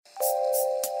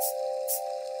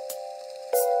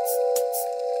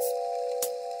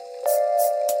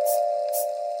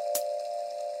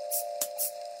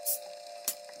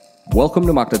Welcome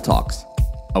to Makta Talks,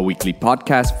 a weekly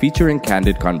podcast featuring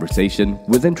candid conversation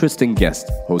with interesting guests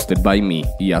hosted by me,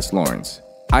 Iyas Lawrence.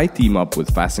 I team up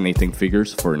with fascinating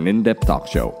figures for an in-depth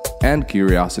talk show and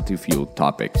curiosity-fueled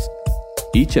topics.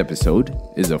 Each episode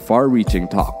is a far-reaching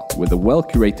talk with a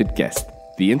well-curated guest.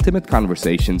 The intimate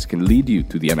conversations can lead you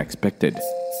to the unexpected,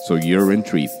 so you're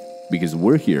intrigued because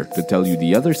we're here to tell you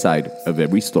the other side of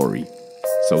every story.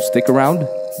 So stick around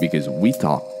because we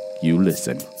talk, you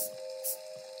listen.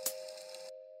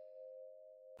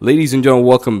 Ladies and gentlemen,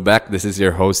 welcome back. This is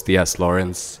your host, Iyas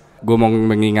Lawrence. Gue mau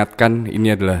mengingatkan,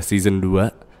 ini adalah season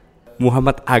 2.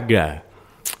 Muhammad Aga,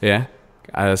 ya,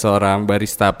 seorang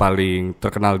barista paling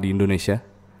terkenal di Indonesia.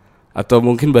 Atau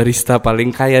mungkin barista paling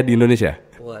kaya di Indonesia.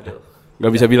 Waduh. Gak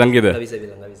bisa bilang gitu? Gak bisa.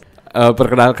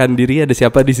 Perkenalkan diri, ada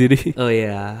siapa di sini? Oh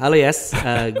iya, halo Yas,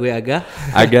 gue Aga.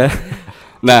 Aga.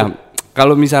 Nah,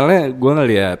 kalau misalnya gue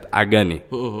ngelihat Aga nih,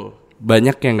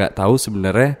 banyak yang nggak tahu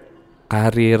sebenarnya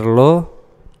karir lo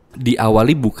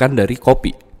diawali bukan dari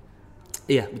kopi.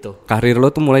 Iya, betul. Karir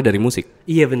lo tuh mulai dari musik.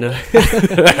 Iya, bener.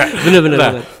 bener.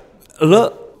 Nah, lo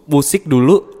musik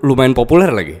dulu lumayan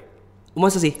populer lagi.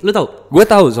 Masa sih? Lu tahu? Gue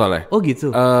tahu soalnya. Oh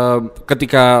gitu.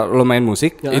 Ketika lo main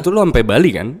musik, itu lo sampai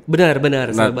Bali kan? Benar.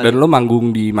 Nah, dan lo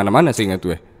manggung di mana-mana sih ingat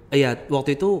gue. Iya,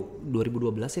 waktu itu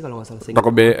 2012 sih kalau nggak salah.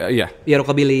 Iya. Iya,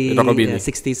 Rockabilly. Ya, 60s,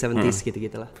 70s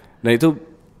gitu-gitu lah. Nah itu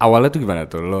awalnya tuh gimana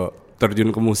tuh? Lo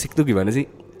terjun ke musik tuh gimana sih?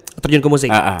 Terjun ke musik.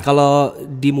 Kalau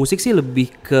di musik sih lebih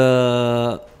ke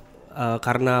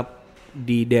karena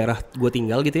di daerah gue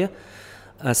tinggal gitu ya.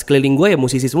 Sekeliling gue ya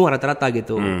musisi semua rata-rata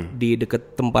gitu. Di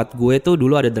deket tempat gue tuh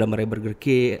dulu ada drummernya Burger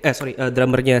King,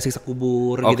 drummernya Siksa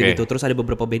Kubur gitu-gitu. Terus ada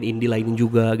beberapa band indie lain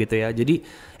juga gitu ya. Jadi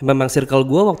memang circle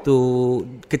gue waktu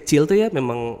kecil tuh ya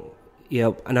memang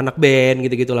ya anak-anak band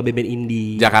gitu-gitu lah, band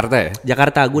indie. Jakarta ya?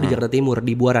 Jakarta, gue di Jakarta Timur,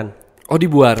 di Buaran. Oh di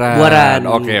Buaran.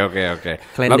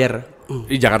 Oke. Klender.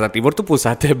 Di Jakarta Timur tuh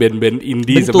pusatnya band-band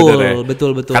indie sebenarnya.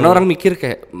 Betul. Karena orang mikir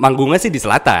kayak manggungnya sih di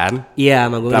selatan. Iya,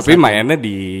 manggungnya tapi mainnya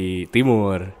di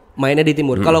timur.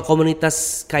 Kalau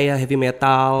komunitas kayak heavy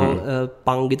metal,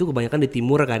 punk gitu kebanyakan di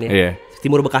timur kan ya. Iya.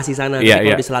 Timur Bekasi sana.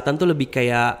 Tapi kalau di selatan tuh lebih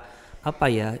kayak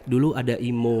apa ya? Dulu ada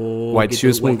emo. White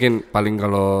gitu. Shoes mungkin paling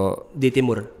kalau di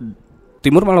timur.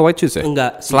 Timur malah White Shoes ya?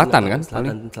 Enggak. Selatan kan?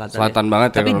 Selatan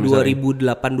banget ya. Tapi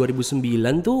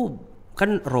 2008-2009 tuh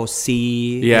kan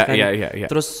Rossi, iya.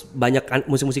 Terus banyak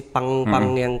musik-musik punk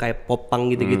yang kayak pop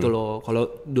punk gitu-gitu loh.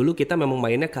 Kalau dulu kita memang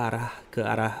mainnya ke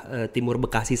arah Timur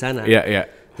Bekasi sana. Iya.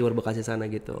 Timur Bekasi sana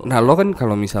gitu. Nah lo kan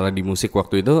kalau misalnya di musik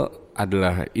waktu itu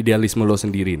adalah idealisme lo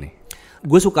sendiri nih.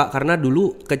 Gue suka karena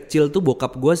dulu kecil tuh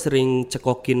bokap gue sering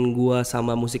cekokin gue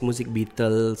sama musik-musik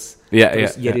Beatles,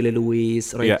 terus Jerry Lee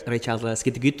Lewis, Ray Charles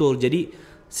gitu-gitu.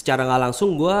 Jadi secara nggak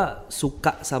langsung gue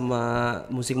suka sama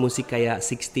musik-musik kayak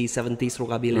 60s, 70s,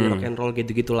 rockabilly, rock and roll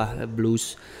gitu-gitulah,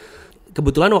 blues.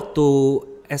 Kebetulan waktu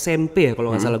SMP ya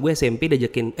kalau nggak salah, gue SMP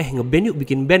diajakin ngeband yuk,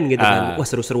 bikin band gitu kan. Wah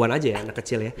seru-seruan aja ya anak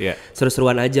kecil ya.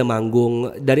 Seru-seruan aja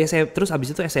manggung. Dari terus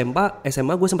abis itu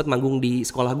SMA gue sempat manggung di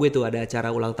sekolah gue tuh, ada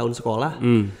acara ulang tahun sekolah.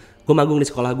 Gue manggung di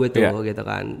sekolah gue tuh gitu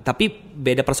kan. Tapi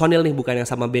beda personil nih, bukan yang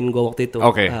sama band gue waktu itu.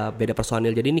 Beda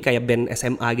personil. Jadi ini kayak band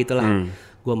SMA gitu lah.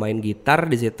 Gue main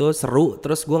gitar di situ, seru.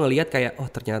 Terus gue ngelihat kayak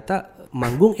ternyata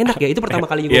manggung enak ya. Itu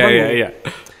pertama kalinya gue manggung.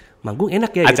 Manggung enak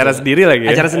ya. Acara gitu. Sendiri lagi.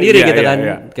 Acara sendiri gitu kan.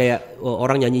 Kayak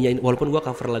orang nyanyiin, walaupun gue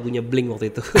cover lagunya Blink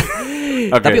waktu itu.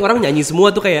 Tapi orang nyanyi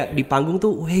semua tuh kayak di panggung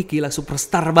tuh, wah gila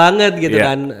superstar banget gitu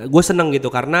kan. Gue seneng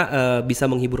gitu karena bisa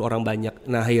menghibur orang banyak.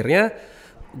 Nah akhirnya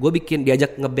gue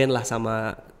diajak ngeband lah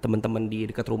sama teman-teman di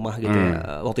dekat rumah gitu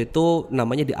ya. Waktu itu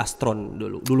namanya The Astron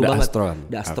dulu banget.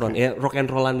 The Astron ya, rock and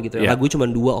rollan gitu ya. Lagu cuma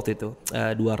 2 waktu itu,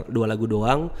 dua lagu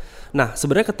doang. Nah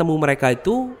sebenarnya ketemu mereka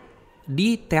itu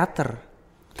di teater.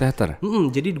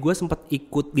 Jadi gue sempat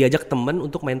diajak teman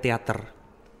untuk main teater.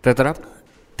 Teater apa?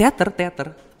 Teater.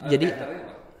 Jadi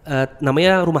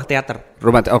namanya Rumah Teater.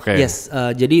 Oke. Yes,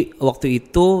 jadi waktu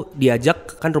itu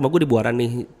diajak, kan rumah gue di Buaran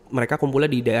nih. Mereka kumpulnya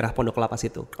di daerah Pondok Kelapa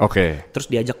situ. Terus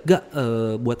diajak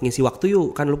buat ngisi waktu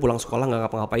yuk, kan lu pulang sekolah nggak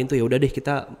ngapa-ngapain tuh, ya udah deh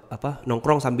kita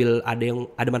nongkrong sambil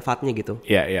ada manfaatnya gitu.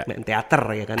 Main teater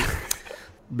ya kan.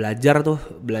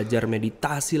 belajar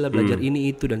meditasi lah, belajar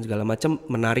ini itu dan segala macam,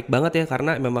 menarik banget ya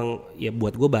karena memang ya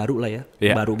buat gue baru lah ya,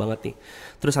 baru banget nih.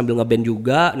 Terus sambil ngeband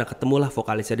juga, nah ketemulah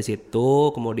vokalisnya di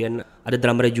situ, kemudian ada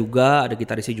drummernya juga, ada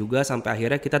gitarisnya juga, sampai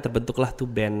akhirnya kita terbentuklah tuh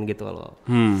band gitu loh.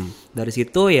 Dari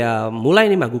situ ya mulai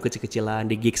nih manggung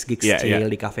kecil-kecilan di gigs kecil,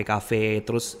 di kafe-kafe.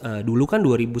 Terus dulu kan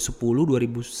 2010,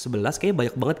 2011 kayak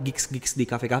banyak banget gigs di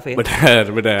kafe-kafe. Benar.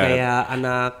 Kayak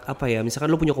anak apa ya, misalkan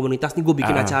lu punya komunitas nih, gue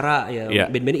bikin acara ya,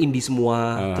 band-band indie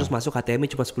semua. Terus masuk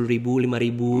HTM-nya cuma 10.000,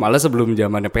 5.000. Malah sebelum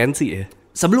zamannya pensi ya.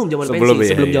 Sebelum zaman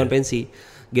pensi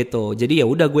gitu. Jadi ya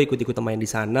udah gue ikut main di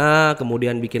sana,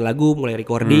 kemudian bikin lagu, mulai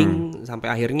recording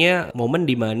sampai akhirnya momen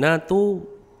di mana tuh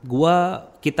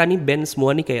kita nih band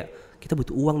semua nih kayak kita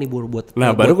butuh uang nih buat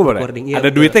baru gue recording.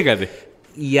 Ada duitnya gak deh?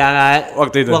 Iya,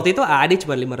 waktu itu ada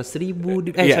cuma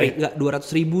 500.000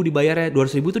 200.000 dibayarnya.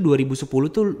 200.000 tuh 2010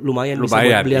 tuh lumayan bisa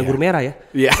buat beli anggur merah ya.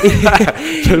 Iya.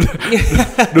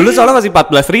 Dulu soalnya masih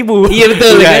 14.000. Iya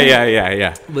betul kan. Iya.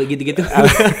 Begitu.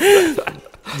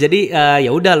 Jadi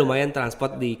ya udah lumayan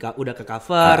transport udah ke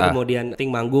cover, kemudian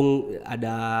manggung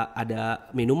ada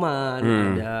minuman,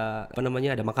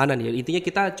 ada makanan ya. Intinya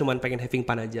kita cuman pengen having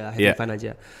fun aja.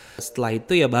 Setelah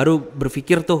itu ya baru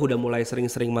berpikir tuh udah mulai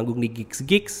sering-sering manggung di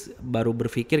gigs, baru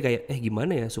berpikir kayak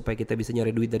gimana ya supaya kita bisa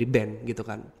nyari duit dari band gitu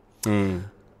kan.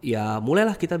 Ya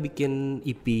mulailah kita bikin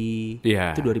EP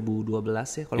itu 2012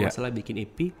 ya kalau nggak salah bikin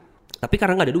EP. Tapi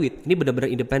karena nggak ada duit, ini benar-benar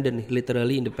independen nih,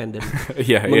 literally independen.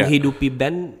 Menghidupi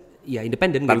band ya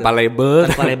independen tanpa label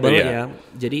ya.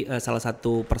 Jadi salah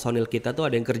satu personil kita tuh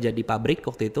ada yang kerja di pabrik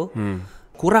waktu itu.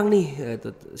 Kurang nih,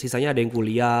 sisanya ada yang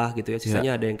kuliah gitu ya,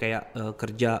 sisanya ada yang kayak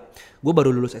kerja. Gue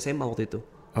baru lulus SMA waktu itu.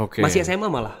 Masih SMA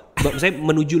malah. Saya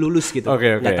menuju lulus gitu.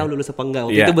 Nggak tahu lulus apa enggak.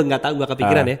 Waktu itu nggak tahu, nggak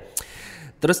kepikiran ya.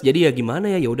 Terus jadi ya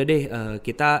gimana ya udah deh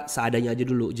kita seadanya aja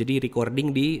dulu. Jadi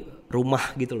recording di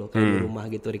rumah gitu loh, kayak di rumah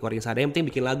gitu, recording seadanya, yang penting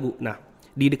bikin lagu. Nah,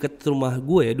 di dekat rumah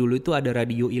gue dulu itu ada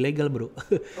radio ilegal bro.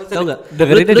 Tahu nggak?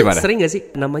 Dengerinnya di mana? Sering nggak sih?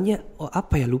 Namanya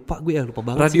apa ya? Lupa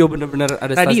banget. Radio bener-bener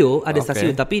ada radio, ada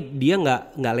stasiun, tapi dia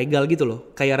nggak legal gitu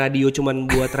loh. Kayak radio cuman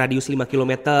buat radius 5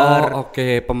 km.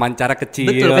 Pemancara kecil.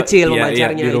 Betul, kecil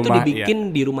pemancarnya. Itu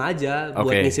dibikin di rumah aja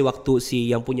buat ngisi waktu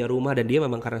si yang punya rumah, dan dia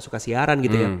memang karena suka siaran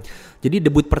gitu ya. Jadi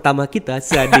debut pertama kita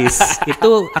Sadis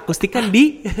itu akustikan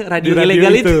di radio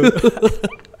ilegal itu.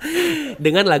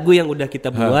 Dengan lagu yang udah kita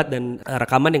buat dan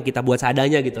rekaman yang kita buat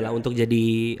seadanya gitu lah, untuk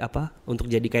jadi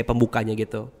kayak pembukanya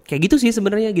gitu. Kayak gitu sih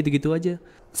sebenarnya, gitu-gitu aja.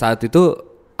 Saat itu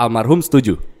almarhum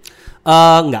setuju?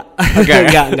 Enggak.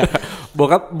 Enggak.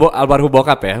 Almarhum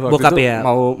bokap ya? Bokap ya.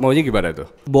 Maunya gimana tuh?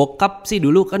 Bokap sih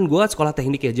dulu kan gue sekolah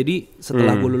teknik ya. Jadi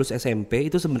setelah gue lulus SMP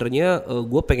itu sebenarnya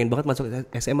gue pengen banget masuk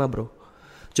SMA bro.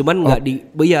 Cuman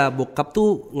bokap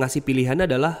tuh ngasih pilihannya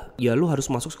adalah ya lu harus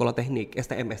masuk sekolah teknik,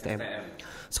 STM.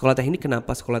 Sekolah teknik,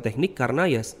 kenapa sekolah teknik? Karena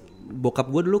ya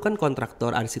bokap gue dulu kan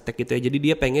kontraktor arsitek gitu ya. Jadi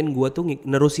dia pengen gue tuh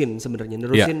nerusin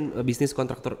bisnis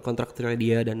kontraktornya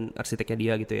dia dan arsiteknya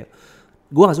dia gitu ya.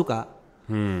 Gue nggak suka.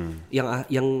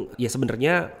 Yang ya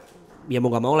sebenarnya ya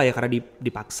mau nggak mau lah ya, karena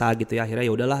dipaksa gitu ya. Akhirnya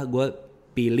ya udahlah gue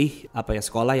pilih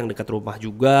sekolah yang dekat rumah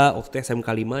juga. Waktu itu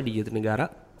SMK 5 di Jatinegara.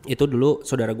 Itu dulu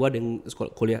saudara gue ada yang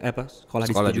sekolah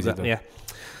di situ juga ya.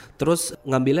 Terus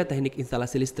ngambilnya teknik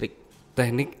instalasi listrik.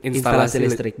 Teknik instalasi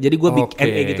listrik. Jadi gue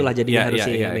ME gitulah jadinya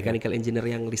harusnya mechanical engineer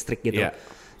yang listrik gitu.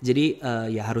 Jadi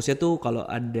ya harusnya tuh kalau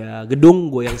ada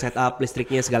gedung gue yang set up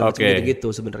listriknya segala macam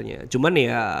gitu sebenarnya. Cuman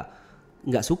ya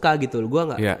nggak suka gitu. Gue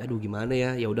nggak, aduh gimana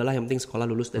ya. Ya udahlah yang penting sekolah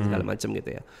lulus dan segala macam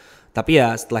gitu ya. Tapi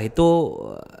ya setelah itu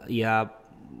ya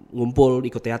ngumpul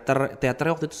ikut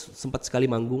teaternya waktu itu sempat sekali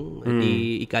manggung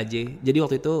di IKJ. Jadi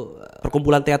waktu itu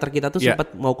perkumpulan teater kita tuh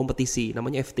sempat mau kompetisi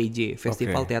namanya FTJ,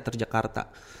 Festival Teater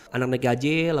Jakarta. Anak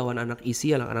IKJ lawan anak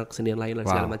ISI, anak senior lain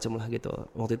segala macam lah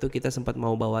gitu. Waktu itu kita sempat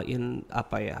mau bawain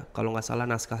kalau nggak salah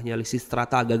naskahnya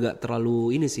Lysistrata, agak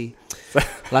terlalu ini sih.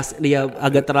 Dia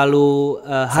agak terlalu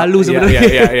halu sebenarnya.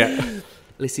 Iya.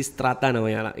 Lysistrata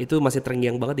namanya. Itu masih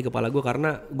terngiang banget di kepala gue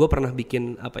karena gue pernah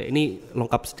bikin ini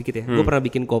lengkap sedikit ya. Gue pernah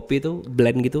bikin kopi tuh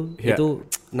blend gitu. Itu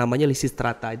namanya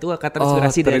Lysistrata. Itu kata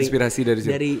inspirasi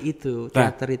dari itu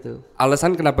teater itu.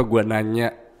 Alasan kenapa gue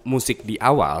nanya musik di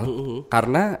awal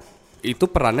karena itu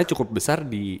perannya cukup besar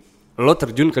di lo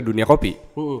terjun ke dunia kopi.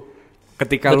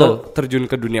 Ketika lo terjun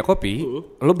ke dunia kopi,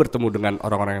 lo bertemu dengan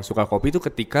orang-orang yang suka kopi itu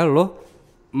ketika lo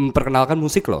memperkenalkan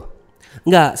musik lo.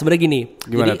 Enggak, sebenarnya gini.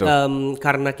 Gimana jadi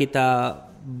karena kita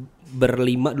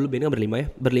berlima dulu, bandnya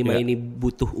berlima ini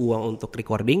butuh uang untuk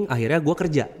recording, akhirnya gue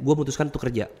memutuskan untuk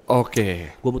kerja.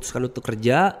 Gue memutuskan untuk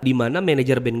kerja, di mana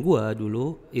manajer band gue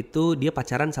dulu itu dia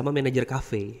pacaran sama manajer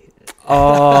kafe.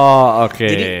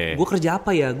 Jadi gue kerja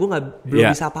apa ya, gue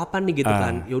belum bisa apa-apa nih gitu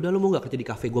kan. Ya udah, lu mau nggak kerja di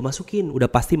kafe, gue masukin, udah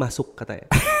pasti masuk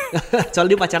katanya.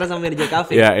 Soalnya dia pacaran sama manajer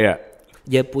kafe.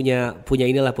 Dia punya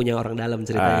orang dalam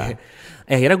ceritanya.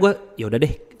 Akhirnya gue ya udah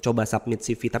deh coba submit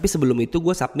CV. Tapi sebelum itu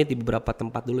gue submit di beberapa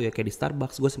tempat dulu ya, kayak di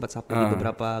Starbucks. Gue sempat submit di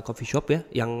beberapa coffee shop ya,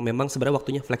 yang memang sebenarnya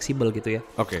waktunya fleksibel gitu ya.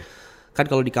 Kan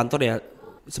kalau di kantor ya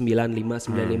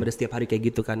 95 dan setiap hari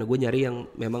kayak gitu kan. Gue nyari yang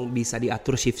memang bisa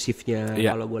diatur shift-shiftnya.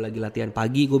 Kalau gue lagi latihan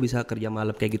pagi, gue bisa kerja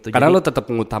malam kayak gitu. Karena jadi, lo tetap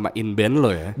mengutamain band lo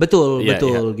ya. Betul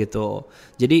gitu.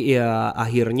 Jadi ya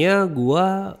akhirnya gue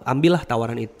ambillah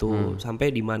tawaran itu sampai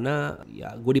di mana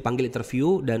ya gue dipanggil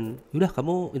interview dan udah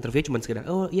kamu interview cuma sekedar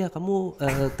oh iya kamu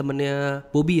temennya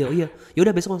Bobby ya. Oh iya. Ya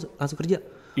udah besok langsung kerja.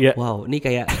 Yeah. Wow, ini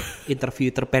kayak interview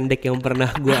terpendek yang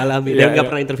pernah gue alami dan nggak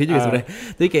pernah interview juga sebenarnya.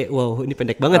 Tapi kayak wow, ini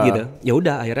pendek banget gitu. Ya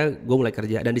udah, akhirnya gue mulai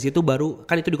kerja dan di situ baru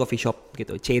kan itu di coffee shop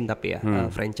gitu, chain tapi ya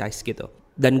franchise gitu.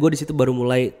 Dan gue di situ baru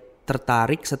mulai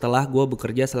tertarik setelah gue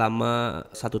bekerja selama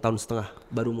 1,5 tahun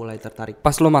baru mulai tertarik.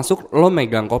 Pas lo masuk, lo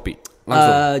megang kopi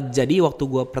langsung. Jadi waktu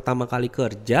gue pertama kali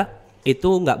kerja itu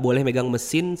nggak boleh megang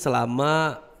mesin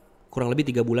selama kurang lebih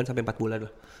 3 bulan sampai 4 bulan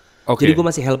lah. Okay. Jadi gue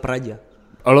masih helper aja.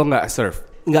 Oh, lo nggak serve?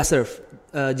 Nggak serve.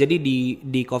 Jadi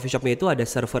di coffee shopnya itu ada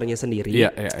servernya sendiri.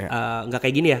 Nggak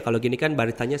kayak gini ya. Kalau gini kan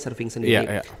baristanya serving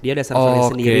sendiri. Dia ada servernya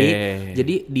sendiri.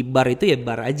 Jadi di bar itu ya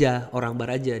bar aja, orang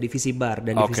bar aja, divisi bar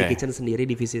dan divisi kitchen sendiri,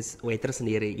 divisi waiter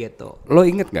sendiri gitu. Lo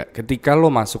inget nggak ketika lo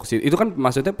masuk situ? Itu kan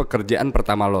maksudnya pekerjaan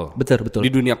pertama lo. Betul. Di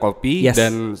dunia kopi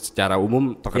dan secara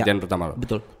umum pekerjaan pertama lo.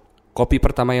 Betul. Kopi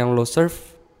pertama yang lo serve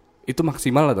itu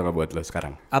maksimal atau nggak buat lo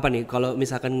sekarang? Apa nih? Kalau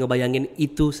misalkan ngebayangin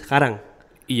itu sekarang?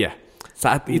 Iya.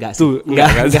 Saat enggak itu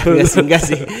sih. Enggak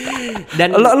sih.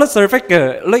 Dan lo survei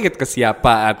lo inget ke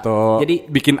siapa atau jadi,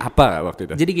 bikin apa waktu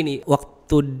itu? Jadi gini,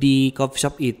 waktu di coffee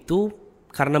shop itu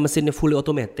karena mesinnya fully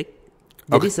automatic,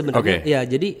 jadi sebenarnya ya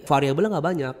jadi variabelnya nggak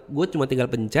banyak. Gue cuma tinggal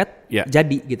pencet,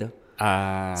 jadi gitu.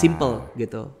 Simple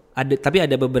gitu. Tapi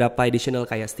ada beberapa additional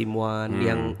kayak steam one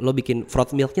yang lo bikin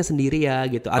froth milknya sendiri ya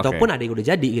gitu. Ataupun ada yang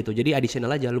udah jadi gitu. Jadi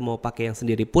additional aja, lo mau pakai yang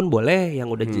sendiri pun boleh, yang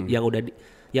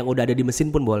udah ada di mesin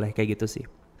pun boleh kayak gitu sih.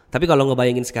 Tapi kalau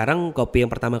ngebayangin sekarang kopi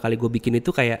yang pertama kali gue bikin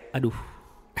itu kayak aduh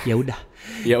ya udah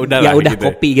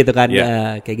gitu kopi gitu kan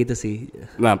kayak gitu sih.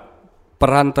 Nah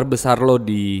peran terbesar lo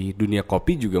di dunia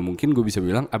kopi juga mungkin gue bisa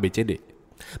bilang ABCD.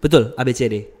 Betul,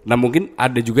 ABCD. Nah mungkin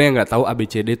ada juga yang nggak tahu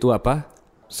ABCD itu apa,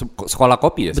 sekolah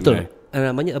kopi ya sebenarnya. Betul,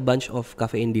 namanya A Bunch of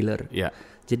Caffeine Dealer.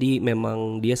 Jadi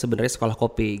memang dia sebenarnya sekolah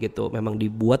kopi gitu. Memang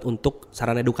dibuat untuk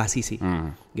sarana edukasi sih.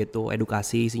 Gitu,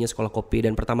 edukasi isinya sekolah kopi.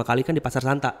 Dan pertama kali kan di Pasar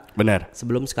Santa. Benar.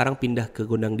 Sebelum sekarang pindah ke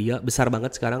Gondang Dia. Besar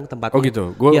banget sekarang tempatnya. Oh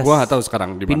gitu, gue gak tahu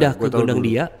sekarang di mana. Pindah ke Gondang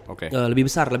Dia.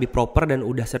 Lebih besar, lebih proper dan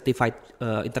udah certified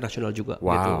internasional juga.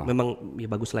 Wow. Gitu. Memang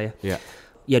ya bagus lah ya.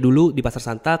 Ya dulu di Pasar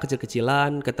Santa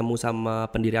kecil-kecilan ketemu sama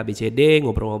pendiri ABCD,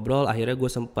 ngobrol-ngobrol, akhirnya gue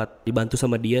sempat dibantu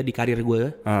sama dia di karir gue.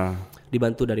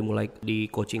 Dibantu dari mulai di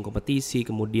coaching kompetisi,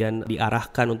 kemudian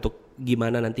diarahkan untuk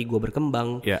gimana nanti gue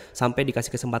berkembang, sampai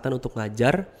dikasih kesempatan untuk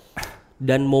ngajar.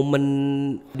 Dan momen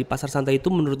di Pasar Santa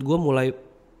itu menurut gue mulai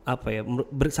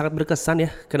sangat berkesan ya.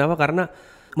 Kenapa? Karena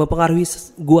mempengaruhi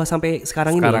gue sampai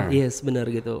sekarang ini. Yes, benar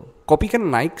gitu. Kopi kan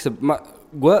naik,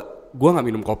 gue nggak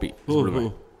minum kopi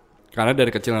sebelumnya. Karena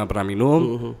dari kecil gak pernah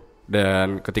minum,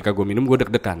 dan ketika gue minum gue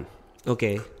deg-degan.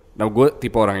 Nah gue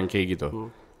tipe orang yang kayak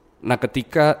gitu. Nah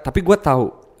tapi gue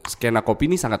tahu skena kopi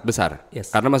ini sangat besar.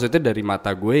 Karena maksudnya dari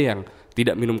mata gue yang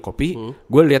tidak minum kopi,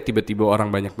 gue lihat tiba-tiba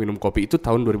orang banyak minum kopi itu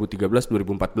tahun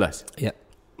 2013-2014.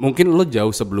 Mungkin lo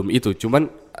jauh sebelum itu, cuman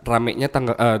ramenya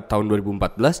tahun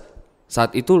 2014,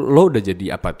 saat itu lo udah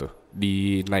jadi apa tuh?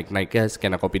 Di naik-naiknya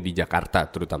skena kopi di Jakarta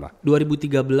terutama.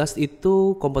 2013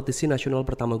 itu kompetisi nasional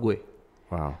pertama gue.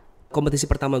 Wow. Kompetisi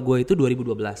pertama gue itu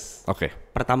 2012.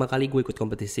 Pertama kali gue ikut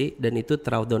kompetisi dan itu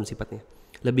throwdown sifatnya.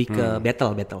 Lebih ke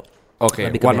battle.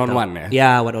 One on one ya?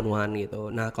 Ya, one on one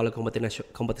gitu. Nah kalau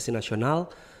kompetisi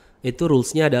nasional itu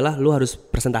rulesnya adalah lo harus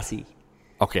presentasi.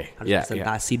 Harus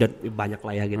presentasi dan banyak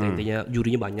lah ya gitu. Intinya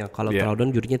jurinya banyak. Kalau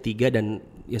throwdown jurinya 3 dan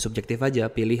ya subjektif aja,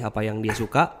 pilih apa yang dia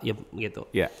suka ya gitu.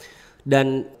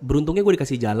 Dan beruntungnya gue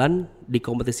dikasih jalan di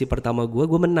kompetisi pertama gue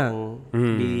menang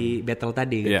di battle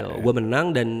tadi gitu. Gue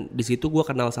menang dan di situ gue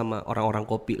kenal sama orang-orang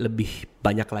kopi lebih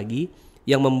banyak lagi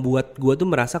yang membuat gue tuh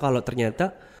merasa kalau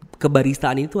ternyata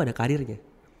kebaristaan itu ada karirnya.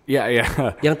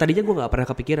 Yang tadinya gue nggak pernah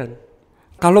kepikiran.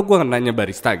 Kalau gue nanya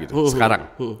barista gitu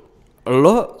sekarang,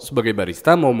 lo sebagai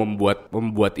barista mau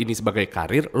membuat ini sebagai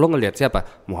karir, lo ngelihat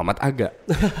siapa? Muhammad Aga.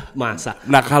 Masa?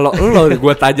 Nah kalau lo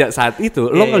gue tanya saat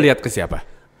itu, lo ngelihat ke siapa?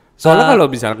 Soalnya kalau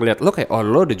bisa ngelihat lo kayak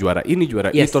lo udah juara ini, juara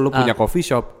itu, lo punya coffee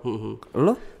shop.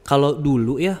 Lo? Kalau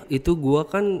dulu ya itu gue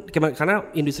kan karena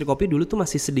industri kopi dulu tuh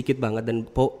masih sedikit banget dan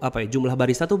jumlah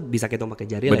barista tuh bisa kita pakai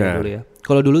jari lah ya dulu ya.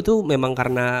 Kalau dulu tuh memang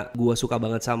karena gue suka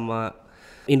banget sama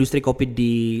industri kopi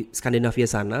di Skandinavia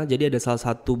sana, jadi ada salah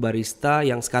satu barista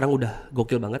yang sekarang udah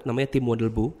gokil banget namanya Tim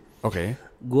Wadelbo. Oke.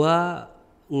 Gue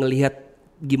ngelihat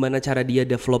gimana cara dia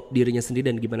develop dirinya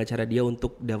sendiri dan gimana cara dia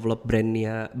untuk develop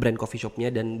brand coffee shopnya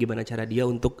dan gimana cara dia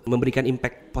untuk memberikan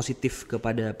impact positif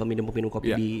kepada peminum-peminum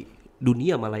kopi di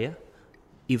dunia malah ya.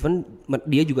 Even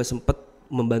dia juga sempat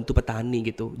membantu petani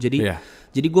gitu.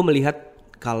 Jadi gue melihat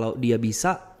kalau dia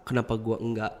bisa, kenapa gue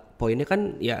enggak? Poinnya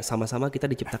kan ya sama-sama kita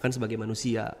diciptakan sebagai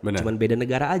manusia. Bener. Cuman beda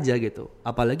negara aja gitu.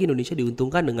 Apalagi Indonesia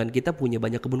diuntungkan dengan kita punya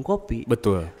banyak kebun kopi.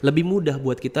 Betul. Lebih mudah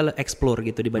buat kita explore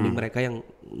gitu dibanding mereka yang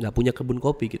nggak punya kebun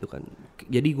kopi gitu kan.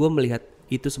 Jadi gue melihat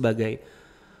itu sebagai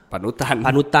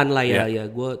panutan lah ya. Ya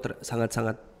gue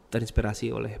sangat-sangat terinspirasi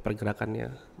oleh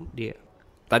pergerakannya dia.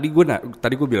 Tadi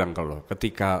gue bilang kalau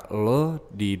ketika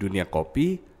lo di dunia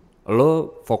kopi,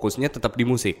 lo fokusnya tetap di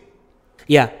musik.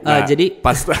 Ya, jadi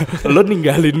pas lo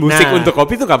ninggalin musik untuk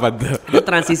kopi tuh kapan tuh? Itu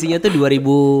transisinya tuh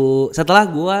 2000 setelah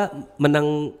gua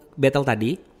menang battle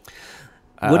tadi.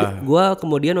 Gua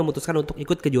kemudian memutuskan untuk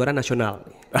ikut kejuaraan nasional.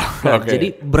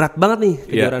 Jadi berat banget nih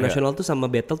kejuaraan nasional tuh sama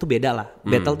battle tuh beda lah.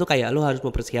 Battle tuh kayak lo harus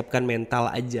mempersiapkan mental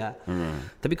aja.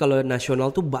 Tapi kalau nasional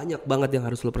tuh banyak banget yang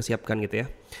harus lo persiapkan gitu ya.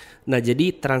 Nah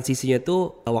jadi transisinya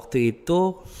tuh waktu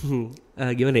itu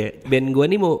gimana ya, band gue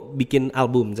nih mau bikin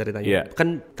album ceritanya.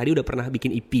 Kan tadi udah pernah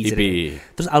bikin EP.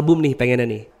 Terus album nih pengennya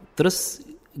nih. Terus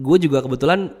gue juga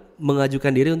kebetulan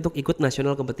mengajukan diri untuk ikut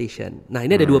national competition. Nah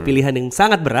ini ada dua pilihan yang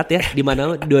sangat berat ya, di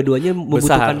mana dua-duanya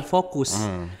membutuhkan fokus.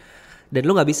 Dan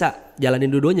lo nggak bisa jalanin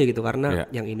dua-duanya gitu karena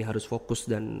yang ini harus fokus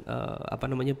dan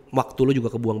waktu lo juga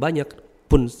kebuang banyak.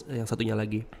 Pun yang satunya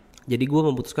lagi. Jadi gue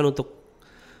memutuskan untuk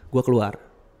gue keluar.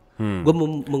 Gue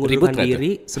mengundurkan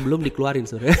diri sebelum dikeluarin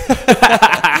sebenarnya.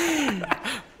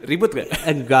 Ribut gak?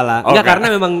 Enggak lah. Enggak karena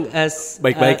memang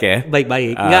baik-baik ya.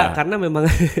 Baik-baik. Enggak karena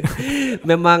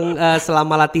memang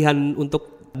selama latihan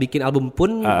untuk bikin album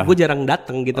pun gue jarang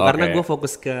datang gitu karena gue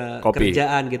fokus ke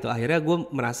kerjaan gitu. Akhirnya gue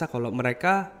merasa kalau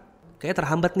mereka kayak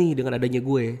terhambat nih dengan adanya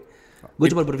gue. Gue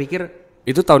cuma berpikir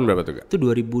itu tahun berapa tuh, Kak? Itu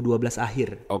 2012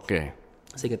 akhir. Oke.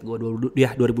 Seingat gue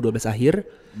 2012 akhir.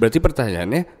 Berarti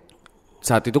pertanyaannya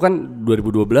saat itu kan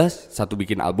 2012 satu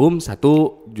bikin album,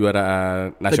 satu juara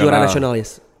nasional. Kejuaraan nasional,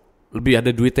 yes. Lebih ada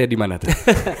duitnya di mana tuh?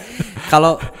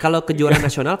 Kalau kejuaraan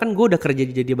nasional kan gue udah kerja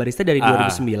jadi barista dari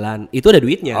 2009. Itu ada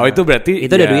duitnya. Oh, itu berarti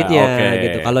itu ada duitnya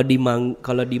gitu.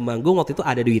 Kalau di manggung waktu itu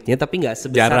ada duitnya tapi enggak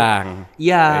sebesar. Jarang.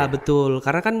 Iya, betul.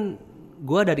 Karena kan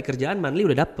gue dari kerjaan monthly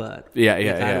udah dapet.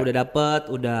 Iya. Udah dapet,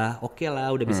 udah oke lah,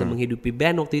 udah bisa menghidupi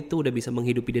band waktu itu, udah bisa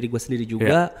menghidupi diri gue sendiri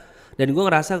juga. Dan gue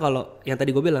ngerasa kalau yang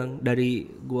tadi gue bilang dari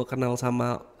gue kenal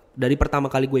dari pertama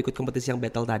kali gue ikut kompetisi yang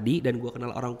battle tadi dan gue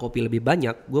kenal orang kopi lebih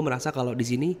banyak, gue merasa kalau di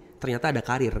sini ternyata ada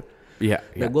karir.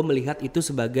 Nah gue melihat itu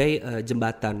sebagai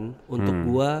jembatan untuk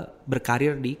gue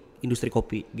berkarir di industri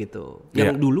kopi gitu.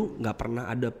 Yang dulu nggak pernah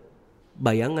ada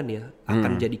bayangan ya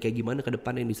akan jadi kayak gimana ke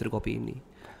depan industri kopi ini.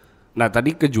 Nah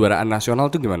tadi kejuaraan nasional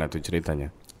tuh gimana tuh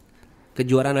ceritanya?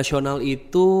 Kejuaraan nasional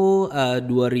itu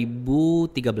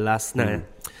 2013. Nah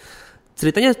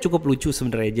ceritanya cukup lucu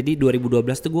sebenarnya. Jadi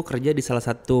 2012 tuh gue kerja di salah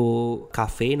satu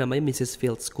cafe namanya Mrs.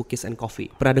 Fields Cookies and Coffee.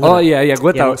 Pernah dengar? Oh iya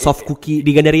gue tahu. Soft cookie di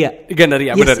Gandaria. Benar.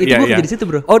 Itu gue kerja di situ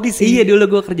bro. Oh di sini. Iya dulu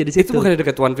gue kerja di situ. Itu bukan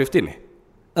dekat 115 ya?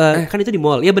 Kan itu di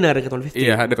mall. Iya benar dekat 115.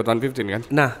 Iya dekat 115 kan.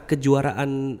 Nah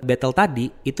kejuaraan battle tadi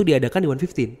itu diadakan di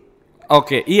 115.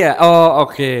 Oke, iya. Oh,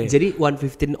 oke. Jadi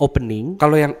 115 opening.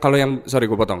 Kalau yang sorry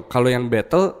gue potong. Kalau yang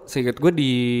battle seingat gue di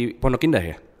Pondok Indah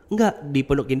ya? Enggak, di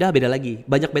Pondok Indah beda lagi.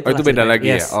 Banyak battle. Oh, itu beda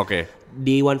lagi ya. Oke.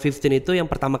 Di 115 itu yang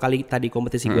pertama kali tadi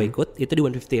kompetisi gue ikut itu di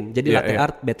 115. Jadi latte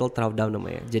art battle throwdown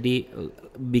namanya. Jadi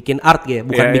bikin art ya,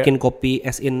 bukan bikin kopi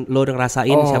as in lo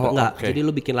ngerasain siapa enggak. Jadi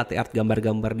lo bikin latte art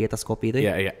gambar-gambar di atas kopi itu.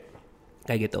 Iya.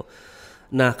 Kayak gitu.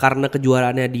 Nah, karena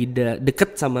kejuaraannya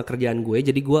deket sama kerjaan gue,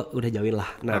 jadi gue udah jauhin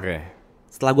lah. Nah,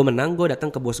 setelah gue menang, gue datang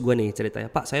ke bos gue nih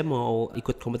ceritanya, Pak, saya mau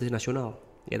ikut kompetisi nasional.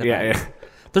 Gitu kan.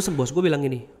 Terus bos gue bilang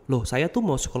gini, loh saya tuh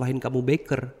mau sekolahin kamu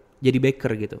jadi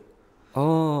baker gitu.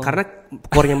 Oh. Karena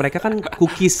core-nya mereka kan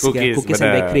cookies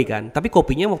and bakery kan. Tapi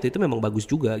kopinya waktu itu memang bagus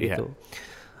juga gitu.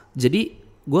 Jadi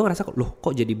gue ngerasa loh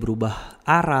kok jadi berubah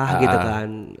arah gitu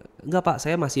kan. Enggak Pak,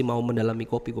 saya masih mau mendalami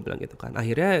kopi, gue bilang gitu kan.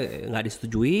 Akhirnya nggak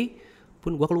disetujui,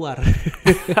 pun gue keluar.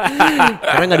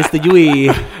 Karena nggak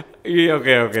disetujui. Iya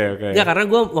oke. Ya karena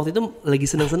gue waktu itu lagi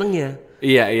seneng-senengnya.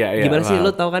 Iya. Gimana sih lo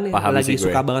tau kan lagi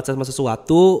suka banget sama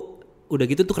sesuatu, udah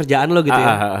gitu tuh kerjaan lo gitu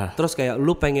ya. Terus kayak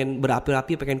lo pengen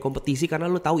berapi-api, pengen kompetisi karena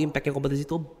lo tahu impactnya kompetisi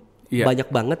itu banyak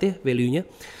banget ya value-nya.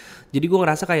 Jadi gue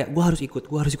ngerasa kayak gue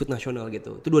harus ikut nasional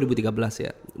gitu. Itu 2013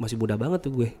 ya, masih muda banget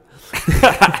tuh gue.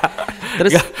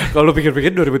 Terus kalau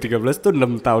pikir-pikir 2013 tuh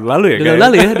 6 tahun lalu ya. 6 tahun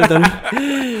lalu ya, 6 tahun.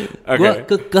 Gue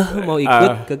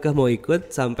kekeh mau ikut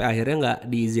sampai akhirnya nggak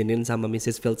diizinin sama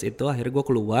Mrs. Fields itu. Akhirnya gue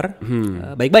keluar,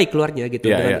 baik-baik keluarnya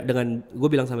gitu. Dengan gue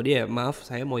bilang sama dia, maaf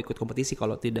saya mau ikut kompetisi,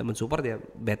 kalau tidak mensupport ya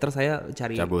better saya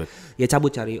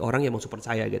cabut cari orang yang mau support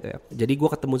saya gitu ya. Jadi gue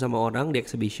ketemu sama orang di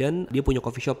exhibition, dia punya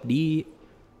coffee shop di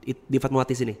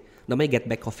Fatmawati sini, namanya Get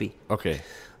Back Coffee. Oke.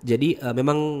 Jadi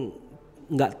memang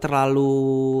nggak terlalu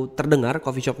terdengar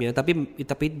coffee shopnya, tapi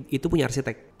itu punya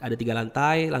arsitek. Ada 3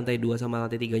 lantai, lantai 2 sama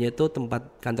lantai 3-nya itu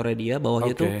tempat kantornya dia,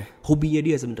 bawahnya tuh hobinya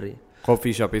dia sebenarnya.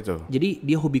 Coffee shop itu. Jadi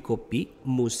dia hobi kopi,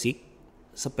 musik,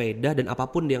 sepeda dan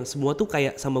apapun yang semua tuh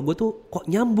kayak sama gue tuh kok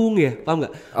nyambung ya, paham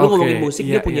nggak? Lu ngomongin musik,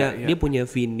 dia punya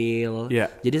vinyl.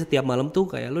 Jadi setiap malam tuh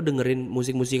kayak lu dengerin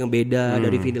musik-musik yang beda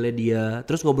dari vinylnya dia.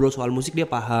 Terus ngobrol soal musik dia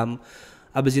paham.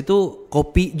 Abis itu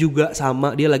kopi juga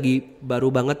sama, dia lagi baru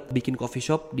banget bikin coffee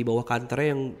shop di bawah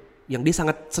kantornya yang dia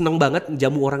sangat seneng banget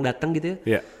jamu orang datang gitu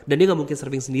ya. Dan dia nggak mungkin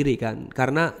serving sendiri kan,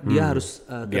 karena dia harus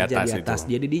kerja di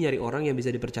atas. Jadi dia nyari orang yang bisa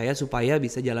dipercaya supaya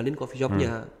bisa jalanin coffee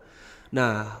shopnya.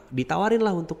 Nah ditawarin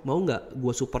lah untuk mau nggak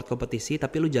gue support kompetisi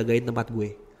tapi lu jagain tempat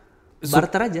gue.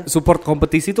 Barter aja. Support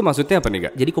kompetisi itu maksudnya apa nih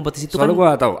Kak? Jadi kompetisi itu soalnya gue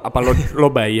gak tahu apa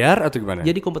lo bayar atau gimana?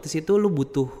 Jadi kompetisi itu lu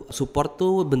butuh support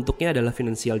tuh bentuknya adalah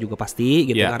finansial juga pasti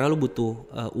gitu, karena lu butuh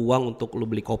uang untuk lu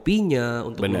beli kopinya,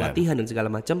 untuk lu latihan dan segala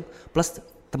macam, plus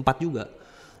tempat juga.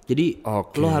 Jadi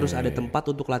lu harus ada tempat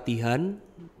untuk latihan.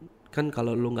 Kan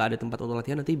kalau lu nggak ada tempat untuk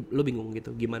latihan nanti lu bingung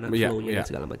gitu gimana flow-nya dan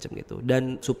segala macam gitu.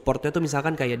 Dan supportnya tuh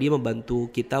misalkan kayak dia membantu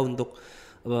kita untuk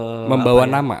membawa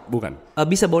nama, bukan?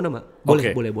 Bisa bawa nama,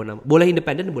 boleh bawa nama, boleh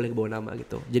independen, boleh bawa nama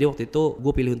gitu. Jadi waktu itu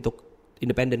gue pilih untuk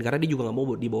independen karena dia juga nggak mau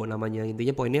dibawa namanya.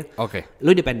 Intinya poinnya,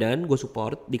 lu independen, gue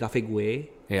support di cafe gue,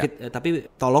 tapi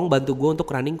tolong bantu gue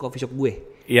untuk running coffee shop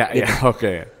gue.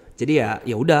 Jadi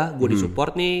ya udah, gue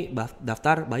disupport nih,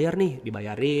 daftar, bayar nih,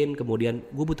 dibayarin. Kemudian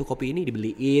gue butuh kopi ini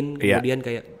dibeliin. Kemudian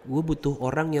kayak gue butuh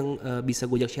orang yang bisa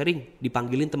gue ajak sharing,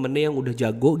 dipanggilin temennya yang udah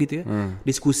jago gitu ya,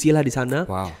 diskusi lah di sana.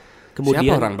 Kemudian,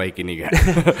 siapa orang baik ini Kak?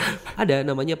 Ada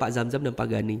namanya Pak Zamzam dan Pak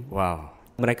Gani.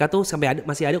 Mereka tuh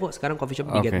masih ada kok sekarang coffee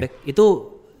shop di Get Back.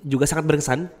 Itu juga sangat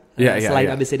berkesan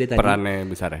selain ABCD tadi.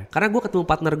 Perannya besar ya. Karena gue ketemu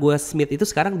partner gue Smith itu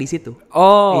sekarang di situ.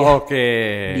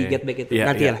 Di Get Back itu.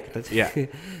 Nanti lah kita.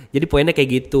 Jadi poinnya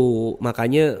kayak gitu.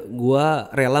 Makanya gue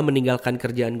rela meninggalkan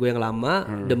kerjaan gue yang lama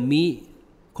demi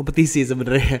kompetisi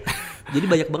sebenarnya. Jadi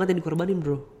banyak banget yang dikorbanin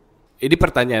bro. Ini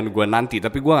pertanyaan gue nanti,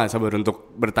 tapi gue gak sabar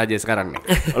untuk bertanya sekarang nih.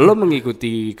 Lo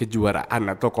mengikuti kejuaraan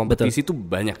atau kompetisi itu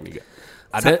banyak nih Kak?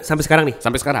 Ada sampai sekarang nih?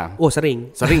 Sampai sekarang. Oh sering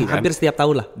kan? Hampir setiap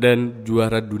tahun lah. Dan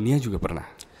juara dunia juga pernah?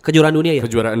 Kejuaraan dunia ya?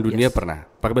 Kejuaraan dunia pernah.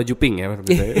 Pakai baju pink ya?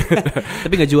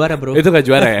 Tapi gak juara bro. Itu gak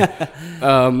juara ya?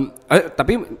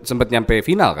 Tapi sempat nyampe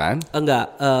final kan?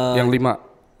 Enggak. Yang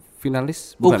 5 finalis?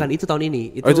 Bukan, itu tahun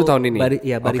ini. Itu tahun ini?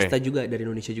 Barista juga dari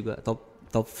Indonesia juga. Top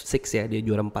 6 ya, dia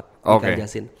juara 4.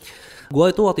 Jasin. Gue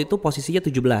itu waktu itu posisinya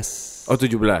 17. Oh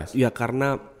 17. Ya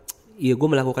karena gue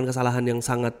melakukan kesalahan yang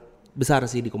sangat besar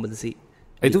sih di kompetisi.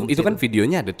 Itu kan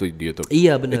videonya ada tuh di YouTube.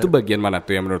 Iya benar. Itu bagian mana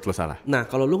tuh yang menurut lo salah?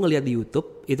 Nah kalau lu ngelihat di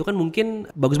YouTube itu kan mungkin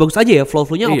bagus-bagus aja ya,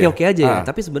 flow-nya oke-oke aja ya.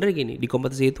 Tapi sebenarnya gini, di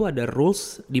kompetisi itu ada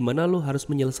rules di mana lu harus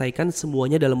menyelesaikan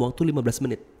semuanya dalam waktu 15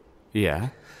 menit.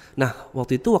 Iya. Nah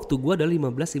waktu gue adalah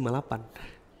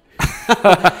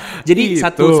 15.58. Jadi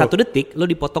satu detik lo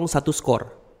dipotong 1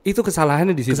 skor. Itu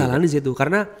kesalahannya di situ.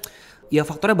 Karena ya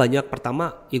faktornya banyak.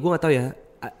 Pertama, ya gue nggak tahu ya.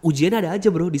 Ujiannya ada aja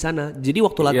bro di sana. Jadi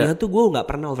waktu latihan tuh gue nggak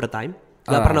pernah overtime.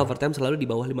 Selalu di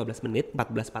bawah 15 menit,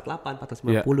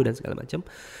 14.48, 14.50 dan segala macam.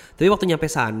 Tapi waktu nyampe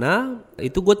sana,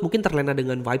 itu gue mungkin terlena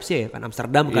dengan vibes-nya ya kan,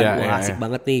 Amsterdam kan, asik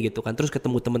banget nih gitu kan. Terus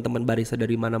ketemu teman-teman barista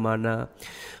dari mana-mana.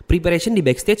 Preparation di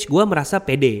backstage gue merasa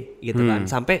pede gitu kan.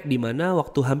 Sampai di mana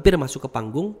waktu hampir masuk ke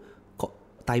panggung,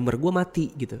 timer gue mati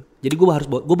gitu. Jadi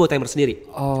gue bawa timer sendiri.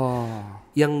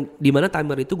 Yang dimana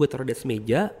timer itu gue taruh di atas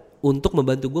meja untuk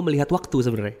membantu gue melihat waktu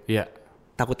sebenarnya. Iya.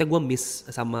 Takutnya gue miss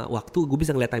sama waktu, gue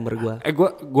bisa ngeliat timer gue. Gue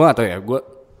gak tahu ya. Gue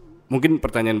mungkin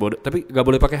pertanyaan bodoh, tapi gak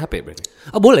boleh pakai HP berarti.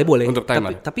 Boleh. Untuk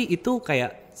timer. Tapi itu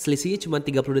kayak selisihnya cuma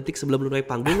 30 detik sebelum lu naik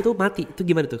panggung tuh mati. Itu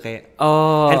gimana tuh kayak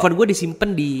handphone gue disimpan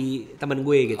di teman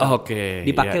gue gitu.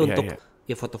 Dipakai untuk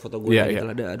ya foto-foto gue gitu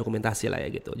lah, ada dokumentasi lah ya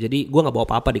gitu. Jadi gue nggak bawa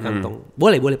apa-apa di kantong.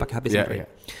 Boleh pakai HP sebenarnya.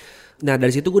 Nah dari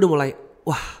situ gue udah mulai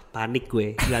panik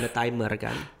gue, nggak ada timer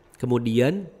kan.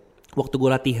 Kemudian waktu gue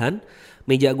latihan,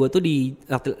 meja gue tuh di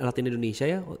latihan Indonesia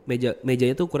ya,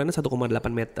 mejanya tuh ukurannya 1,8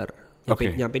 meter.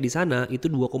 Nyampe di sana itu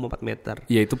 2,4 meter.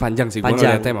 Iya itu panjang sih, gue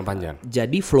ngeliatnya emang panjang.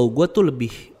 Jadi flow gue tuh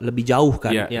lebih jauh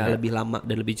kan, lebih lama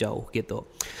dan lebih jauh gitu.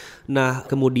 Nah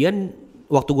kemudian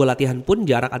waktu gue latihan pun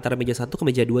jarak antara meja 1 ke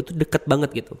meja 2 tuh deket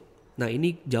banget gitu. Nah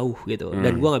ini jauh gitu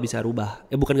dan gue nggak bisa rubah.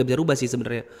 Bukan nggak bisa rubah sih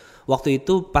sebenarnya. Waktu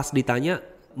itu pas ditanya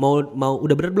mau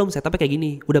udah bener belum setupnya kayak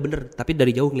gini, udah bener tapi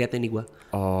dari jauh ngeliatnya nih gue.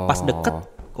 Pas deket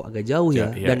kok agak jauh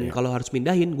ya, dan kalau harus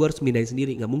mindahin gue harus mindahin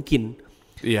sendiri, nggak mungkin.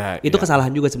 Itu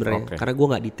kesalahan juga sebenarnya karena gue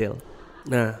nggak detail.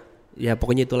 Nah ya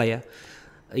pokoknya itulah ya.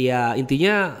 Ya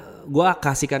intinya gue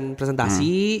kasihkan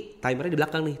presentasi, timernya di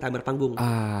belakang nih, timer panggung.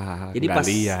 Jadi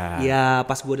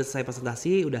pas gue udah selesai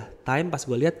presentasi, udah time, pas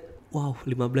gue lihat, wow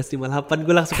 15:58,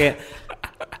 gue langsung kayak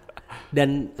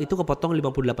dan itu kepotong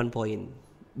 58 poin.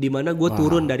 Dimana gue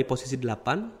turun dari posisi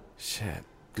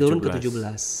 8 turun ke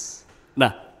 17.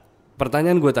 Nah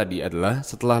pertanyaan gue tadi adalah,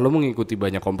 setelah lo mengikuti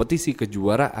banyak kompetisi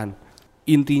kejuaraan,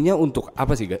 intinya untuk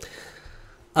apa sih Gat?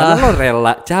 Karena lo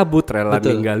rela cabut, rela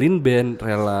ninggalin band,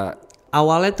 rela.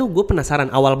 Awalnya tuh gue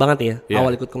penasaran, awal banget ya,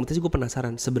 awal ikut kompetisi gue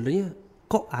penasaran sebenarnya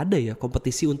kok ada ya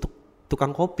kompetisi untuk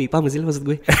tukang kopi, paham gak sih maksud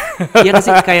gue? Iya gak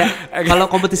sih, kayak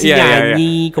kalau kompetisi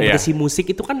nyanyi, kompetisi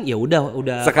musik itu kan ya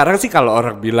udah. Sekarang sih kalau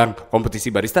orang bilang kompetisi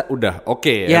barista udah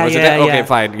oke ya, maksudnya oke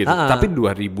fine gitu. Tapi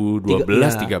 2012,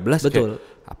 13 betul.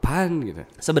 Kayak apaan gitu.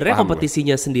 Sebenarnya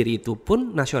kompetisinya sendiri itu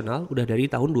pun nasional udah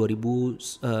dari tahun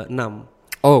 2006.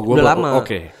 Udah lama.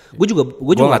 Gue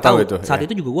juga nggak tahu itu. Saat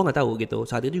itu juga gue nggak tahu gitu.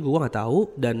 Saat itu juga gue nggak tahu,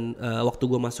 dan waktu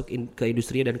gue masuk ke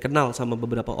industri dan kenal sama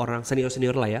beberapa orang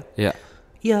senior lah ya.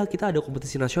 Iya kita ada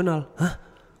kompetisi nasional. Hah?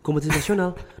 Kompetisi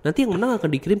nasional? Nanti yang menang akan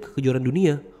dikirim ke kejuaraan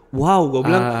dunia. Wow, gue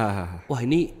bilang, wah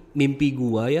ini mimpi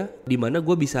gue ya. Dimana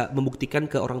gue bisa membuktikan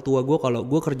ke orang tua gue kalau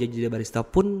gue kerja jadi barista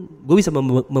pun gue bisa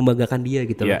membanggakan dia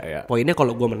gitu. Poinnya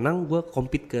kalau gue menang, gue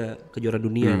compete ke kejuaraan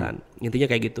dunia kan. Intinya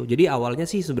kayak gitu. Jadi awalnya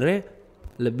sih sebenarnya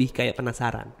lebih kayak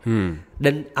penasaran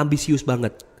dan ambisius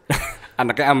banget.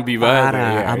 Anaknya ambi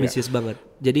banget. Ambisius banget.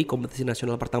 Jadi kompetisi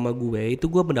nasional pertama gue itu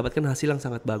gue mendapatkan hasil yang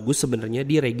sangat bagus sebenarnya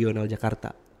di regional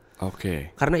Jakarta.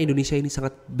 Karena Indonesia ini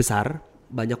sangat besar,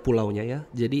 banyak pulaunya ya.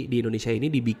 Jadi di Indonesia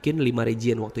ini dibikin 5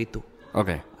 region waktu itu.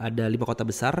 Ada 5 kota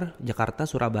besar, Jakarta,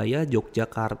 Surabaya,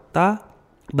 Yogyakarta,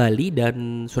 Bali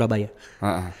dan Surabaya.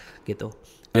 Gitu.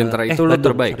 Di antara itu lo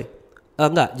terbaik?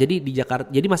 Enggak, jadi di Jakarta,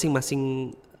 jadi masing-masing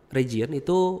region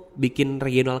itu bikin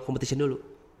regional competition dulu.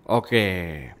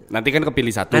 Nanti kan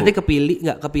kepilih satu. Nanti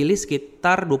kepilih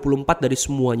sekitar 24 dari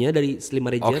semuanya, dari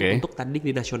 5 region untuk tanding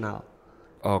di nasional.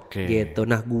 Gitu.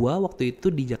 Nah gua waktu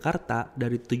itu di Jakarta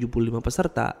dari 75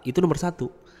 peserta itu nomor 1.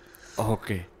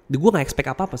 Gua gak expect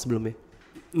apa-apa sebelumnya.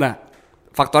 Nah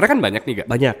faktornya kan banyak nih Gak?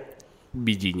 Banyak.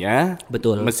 Bijinya,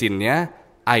 betul. Mesinnya,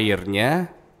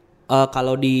 airnya.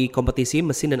 Kalau di kompetisi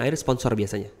mesin dan air sponsor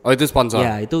biasanya. Itu sponsor?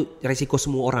 Ya itu resiko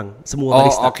semua orang, semua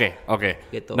barista.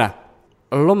 Gitu. Nah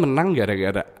lo menang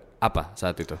gara-gara apa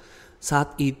saat itu?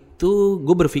 Saat itu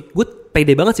gue berpikir, gue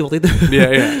pede banget sih waktu itu.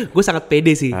 Gue sangat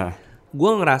pede sih.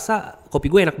 Gue ngerasa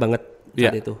kopi gue enak banget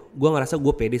saat itu. Gue ngerasa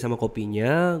gue pede sama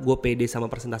kopinya, gue pede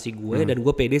sama presentasi gue, dan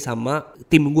gue pede sama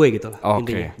tim gue gitu lah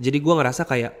intinya. Jadi gue ngerasa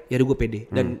kayak ya gue pede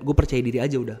dan gue percaya diri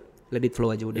aja udah. Let it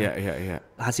flow aja udah.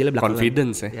 Hasilnya belakangan.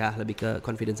 Confidence ya? Ya lebih ke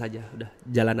confidence aja. Udah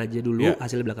jalan aja dulu,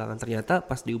 hasilnya belakangan. Ternyata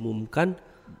pas diumumkan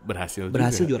berhasil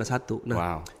juara 1.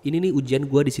 Nah ini nih ujian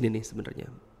gue di sini nih sebenarnya.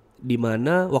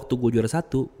 Dimana waktu gue juara 1,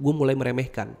 gue mulai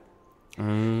meremehkan.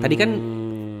 Tadi kan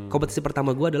kompetisi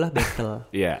pertama gue adalah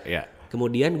battle.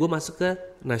 Kemudian gue masuk ke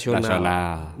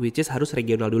nasional. Which is harus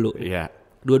regional dulu.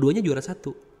 Dua-duanya juara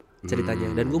 1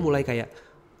 ceritanya. Dan gue mulai kayak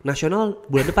nasional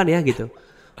bulan depan ya gitu.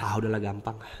 Udahlah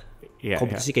gampang.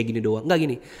 Kompetisi kayak gini doang. Enggak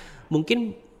gini.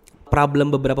 Mungkin problem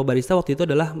beberapa barista waktu itu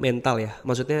adalah mental ya.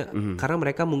 Maksudnya karena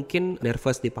mereka mungkin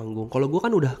nervous di panggung. Kalau gue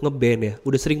kan udah ngeband ya,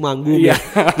 udah sering manggung ya.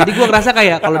 Jadi gue ngerasa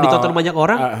kayak kalau ditonton banyak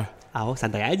orang,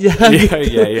 santai aja.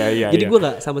 Jadi gue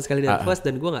nggak sama sekali nervous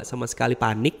dan gue nggak sama sekali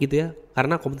panik gitu ya.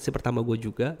 Karena kompetisi pertama gue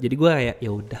juga. Jadi gue kayak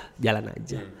ya udah jalan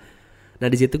aja. Nah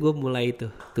di situ gue mulai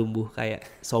tuh tumbuh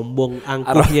kayak sombong,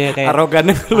 angkuhnya kayak arogan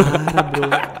bro.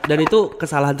 Dan itu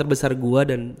kesalahan terbesar gue,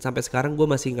 dan sampai sekarang gue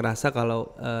masih ngerasa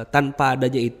kalau tanpa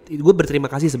adanya itu, gue berterima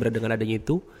kasih sebenarnya dengan adanya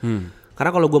itu.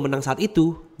 Karena kalau gue menang saat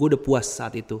itu, gue udah puas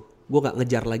saat itu, gue nggak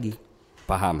ngejar lagi.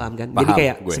 Paham kan? Jadi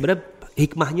kayak sebenarnya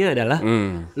hikmahnya adalah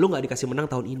lu nggak dikasih menang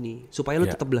tahun ini supaya lu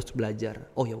tetap belajar.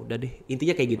 Oh ya udah deh,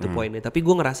 intinya kayak gitu poinnya. Tapi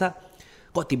gue ngerasa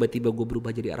kok tiba-tiba gue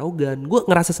berubah jadi arogan. Gue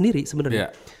ngerasa sendiri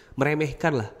sebenarnya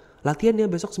meremehkan lah. Latihannya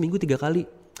besok seminggu 3 kali.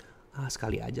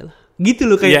 Sekali aja lah. Gitu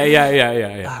loh kayak.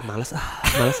 Malas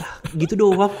gitu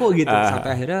doang kok gitu.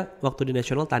 Sampai akhirnya waktu di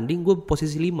nasional tanding gue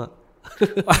posisi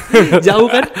 5. Jauh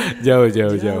kan?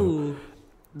 Jauh.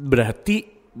 Berarti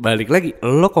balik lagi,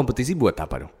 lo kompetisi buat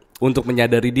apa dong? Untuk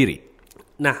menyadari diri.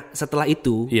 Nah, setelah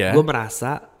itu gue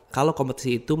merasa kalau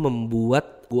kompetisi itu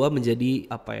membuat gue menjadi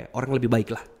orang lebih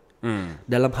baik lah.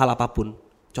 Dalam hal apapun.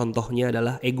 Contohnya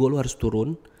adalah ego lo harus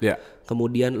turun.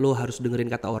 Kemudian lo harus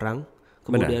dengerin kata orang.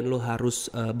 Kemudian lo harus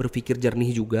berpikir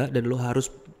jernih juga, dan lo harus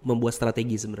membuat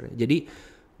strategi sebenarnya. Jadi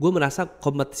gue merasa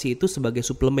kompetisi itu sebagai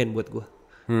suplemen buat gue.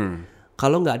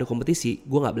 Kalau nggak ada kompetisi,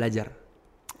 gue nggak belajar.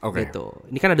 Gitu.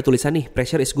 Ini kan ada tulisan nih,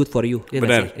 pressure is good for you.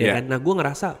 Benar. Ya kan? Nah gue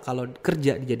ngerasa kalau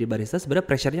kerja jadi barista sebenarnya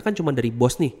pressure-nya kan cuma dari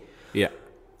bos nih. Iya.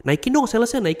 Naikin dong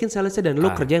salesnya, dan lo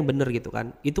kerja yang bener gitu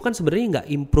kan. Itu kan sebenarnya nggak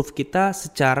improve kita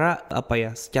secara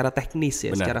secara teknis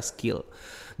ya, secara skill.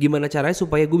 Gimana caranya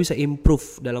supaya gue bisa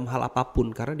improve dalam hal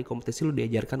apapun, karena di kompetisi lo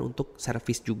diajarkan untuk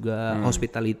service juga,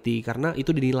 hospitality, karena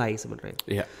itu dinilai sebenarnya.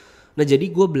 Iya. Nah jadi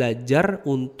gue belajar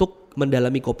untuk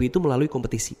mendalami kopi itu melalui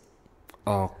kompetisi.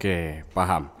 Oke,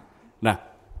 paham. Nah,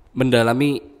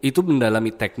 mendalami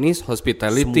teknis,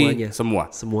 hospitality,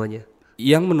 semuanya.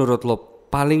 Yang menurut lo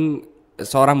paling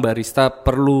seorang barista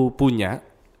perlu punya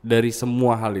dari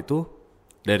semua hal itu,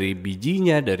 dari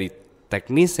bijinya, dari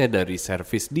teknisnya, dari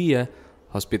service dia,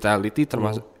 hospitality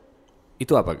termasuk,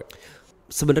 itu apa gak?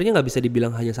 Sebenarnya nggak bisa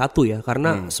dibilang hanya satu ya,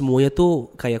 karena semuanya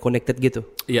tuh kayak connected gitu.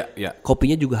 Iya.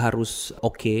 Kopinya juga harus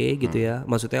oke gitu ya.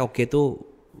 Maksudnya oke tuh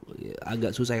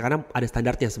agak susah ya, karena ada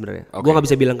standarnya sebenarnya. Gue nggak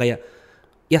bisa bilang kayak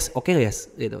yes oke nggak yes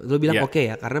gitu. Lo bilang oke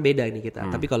ya, karena beda ini kita.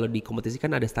 Tapi kalau di kompetisi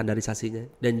kan ada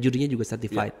standarisasinya, dan jurinya juga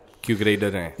certified. Q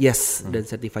gradernya. Yes, dan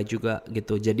certified juga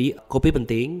gitu. Jadi kopi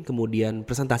penting, kemudian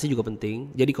presentasi juga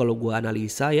penting. Jadi kalau gue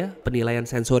analisa ya, penilaian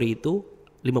sensori itu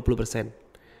 50%.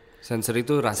 Sensor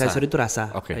itu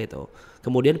rasa. Oke. Gitu.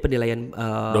 Kemudian penilaian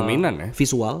dominan ya.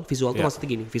 Visual tuh maksudnya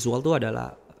gini. Visual tuh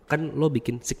adalah kan lo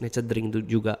bikin signature drink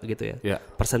juga gitu ya.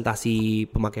 Presentasi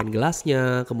pemakaian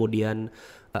gelasnya, kemudian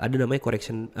ada namanya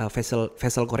correction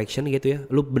vessel correction gitu ya.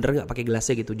 Lu bener nggak pakai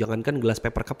gelasnya gitu. Jangankan gelas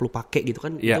paper cup lu pakai gitu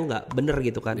kan, itu nggak bener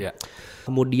gitu kan.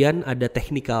 Kemudian ada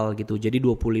technical gitu. Jadi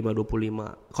 25.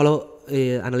 Kalau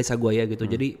analisa gue ya gitu.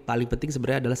 Jadi paling penting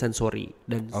sebenarnya adalah sensori,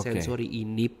 dan sensori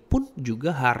ini pun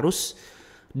juga harus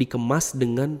dikemas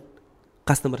dengan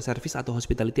customer service atau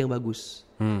hospitality yang bagus.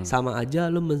 Sama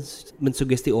aja lo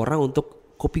mensugesti orang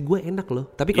untuk kopi gue enak loh.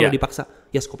 Tapi kalau dipaksa,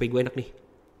 yes kopi gue enak nih.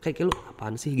 Kayak lu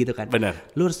apaan sih gitu kan. Benar.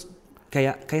 Lu harus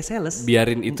kayak sales.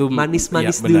 Biarin itu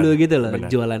manis-manis dulu gitu loh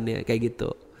jualannya kayak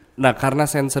gitu. Nah, karena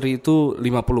sensory itu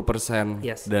 50%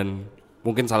 dan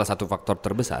mungkin salah satu faktor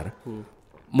terbesar.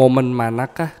 Momen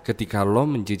manakah ketika lo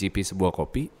mencicipi sebuah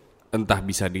kopi, entah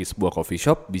bisa di sebuah coffee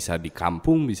shop, bisa di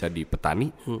kampung, bisa di petani,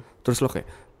 terus lo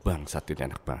kayak bangsat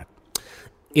ini enak banget.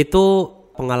 Itu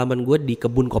pengalaman gue di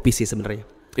kebun kopi sih sebenarnya.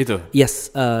 Itu.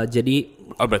 Yes, jadi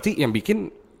berarti yang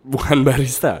bikin bukan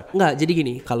barista. Enggak, jadi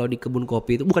gini, kalau di kebun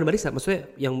kopi itu bukan barista, maksudnya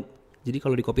jadi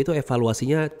kalau di kopi itu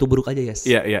evaluasinya tubruk aja ya.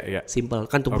 Iya. Simple,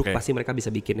 kan tubruk pasti mereka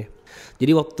bisa bikin ya.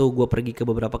 Jadi waktu gue pergi ke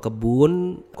beberapa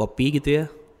kebun kopi gitu ya,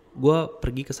 gue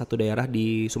pergi ke satu daerah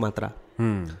di Sumatera.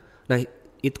 Nah,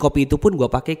 kopi itu pun gue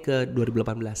pakai ke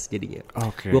 2018 jadinya.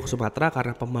 Gue ke Sumatera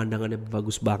karena pemandangannya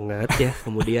bagus banget ya.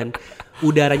 Kemudian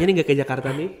udaranya nih gak kayak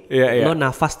Jakarta nih. Lo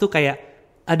nafas tuh kayak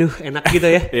aduh enak gitu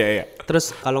ya. Iya.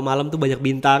 Terus kalau malam tuh banyak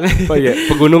bintang.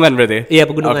 Pegunungan berarti ya? Iya,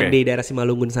 pegunungan di daerah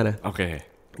Simalungun sana.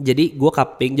 Jadi gue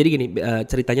cupping, jadi gini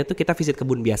ceritanya tuh kita visit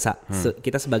kebun biasa.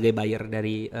 Kita sebagai buyer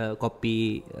dari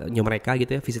kopinya mereka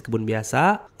gitu ya, visit kebun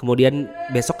biasa. Kemudian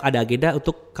besok ada agenda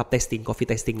untuk cup testing, coffee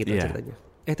testing gitu ceritanya.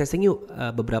 Testing yuk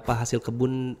beberapa hasil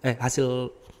hasil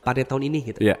panen tahun ini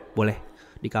gitu. Boleh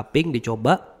di cupping,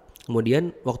 dicoba.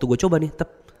 Kemudian waktu gue coba nih,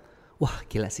 wah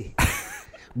gila sih.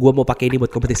 Gue mau pakai ini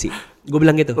buat kompetisi. Gue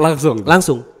bilang gitu. Langsung.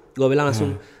 Gue bilang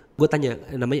langsung. Gue tanya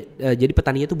namanya. Jadi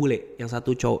petaninya tuh bule. Yang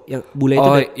satu cowok. Yang bule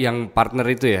itu. Yang partner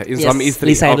itu ya. Suami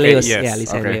istri. Lisa and Leo. Ya,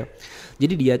 Lisa and Leo.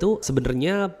 Jadi dia tuh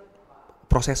sebenarnya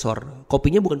prosesor.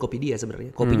 Kopinya bukan kopi dia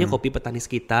sebenarnya. Kopinya kopi petani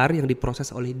sekitar yang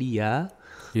diproses oleh dia.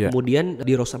 Kemudian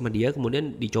di roast sama dia.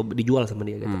 Kemudian dijual sama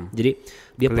dia gitu. Jadi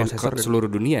dia prosesor. Ke seluruh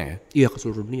dunia ya? Iya, ke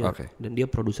seluruh dunia. Dan dia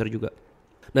produser juga.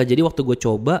 Nah jadi waktu gue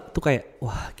coba tuh kayak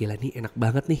wah gila nih enak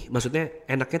banget nih. Maksudnya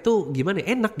enaknya tuh gimana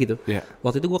ya, enak gitu.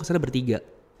 Waktu itu gue kesana bertiga.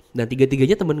 Dan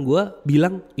tiga-tiganya temen gue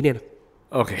bilang ini enak.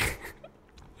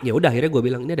 Ya udah akhirnya gue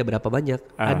bilang ini ada berapa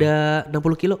banyak? Ada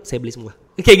 60 kilo, saya beli semua.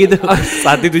 Kayak gitu.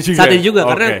 Saat itu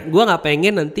juga. Karena gue nggak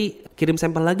pengen nanti kirim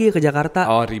sampel lagi ke Jakarta.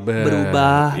 Ribet.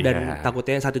 Berubah dan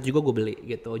takutnya saat itu juga gue beli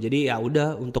gitu. Jadi ya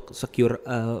udah untuk secure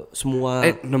semua.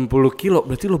 60 kilo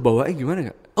berarti lo bawain gimana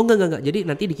nggak? Oh enggak. Jadi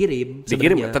nanti dikirim.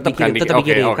 Tetap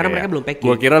dikirim. Karena mereka belum packing.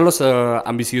 Gue kira lo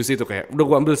seambisius itu kayak udah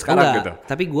gue ambil sekarang gitu.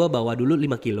 Tapi gue bawa dulu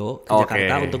 5 kilo ke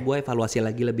Jakarta untuk gue evaluasi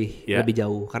lagi lebih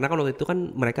jauh. Karena kan waktu itu kan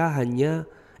mereka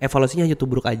evaluasinya hanya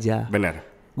tubruk aja. Benar.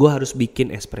 Gue harus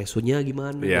bikin espressonya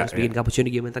gimana, harus bikin cappuccino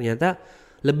gimana. Ternyata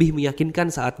lebih meyakinkan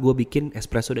saat gue bikin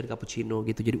espresso dan cappuccino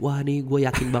gitu. Jadi wah nih gue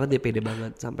yakin banget dia pede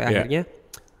banget. Sampai akhirnya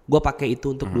gue pakai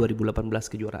itu untuk 2018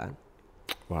 kejuaraan.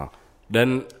 Wow.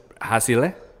 Dan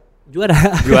hasilnya?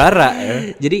 Juara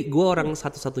ya. Jadi gue orang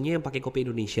satu-satunya yang pakai kopi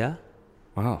Indonesia.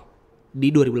 Wow.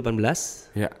 Di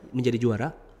 2018 ya. Menjadi juara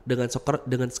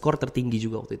dengan skor tertinggi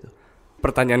juga waktu itu.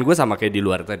 Pertanyaan gue sama kayak di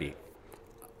luar tadi.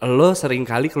 Lo sering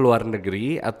kali ke luar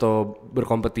negeri atau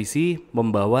berkompetisi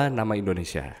membawa nama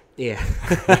Indonesia. Iya.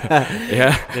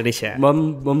 Ya. Indonesia.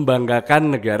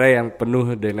 Membanggakan negara yang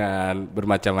penuh dengan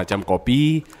bermacam-macam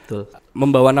kopi. Betul.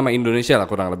 Membawa nama Indonesia lah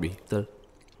kurang lebih. Betul.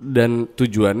 Dan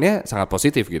tujuannya sangat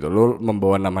positif gitu. Lo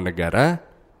membawa nama negara,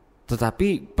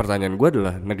 tetapi pertanyaan gue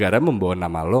adalah negara membawa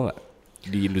nama lo nggak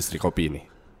di industri kopi ini?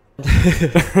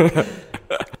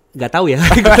 Gak tahu ya.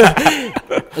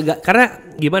 Enggak, karena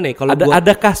gimana ya kalau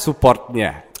adakah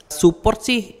supportnya? Support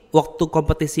sih waktu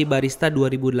kompetisi barista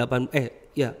 2008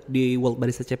 di World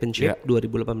Barista Championship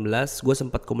 2018 gue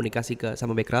sempat komunikasi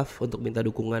sama Backcraft untuk minta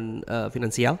dukungan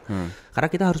finansial karena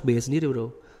kita harus bayar sendiri bro.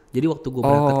 Jadi waktu gue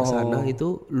berangkat ke sana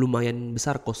itu lumayan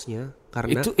besar cost-nya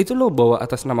karena itu lo bawa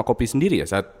atas nama kopi sendiri ya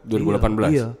saat 2018.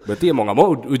 Iya. Berarti ya mau nggak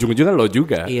mau ujung-ujungnya lo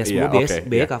juga. Iya, semua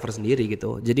biaya cover sendiri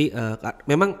gitu. Jadi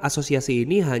memang asosiasi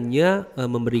ini hanya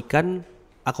memberikan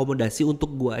akomodasi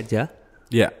untuk gue aja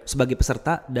sebagai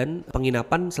peserta dan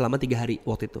penginapan selama 3 hari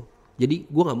waktu itu. Jadi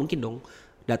gue nggak mungkin dong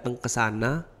datang ke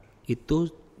sana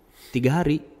itu 3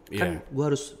 hari kan gue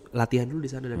harus latihan dulu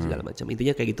di sana dan segala macam.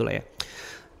 Intinya kayak gitulah ya.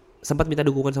 Sempat minta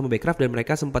dukungan sama Backcraft dan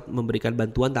mereka sempat memberikan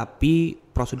bantuan tapi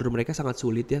prosedur mereka sangat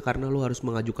sulit ya karena lo harus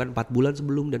mengajukan 4 bulan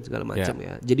sebelum dan segala macam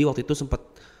ya. Jadi waktu itu sempat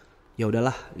ya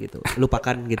udahlah gitu,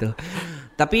 lupakan gitu.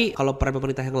 Tapi kalau peran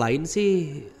pemerintah yang lain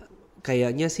sih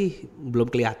kayaknya sih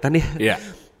belum kelihatan ya.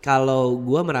 Kalau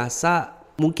gue merasa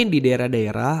mungkin di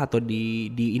daerah-daerah atau di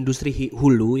industri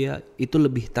hulu ya itu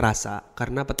lebih terasa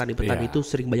karena petani-petani itu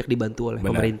sering banyak dibantu oleh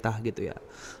pemerintah gitu ya.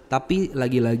 Tapi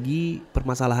lagi-lagi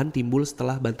permasalahan timbul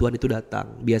setelah bantuan itu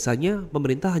datang. Biasanya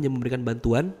pemerintah hanya memberikan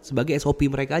bantuan sebagai SOP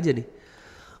mereka aja nih.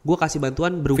 Gue kasih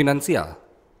bantuan berupa finansial.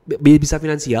 Bisa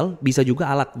finansial, bisa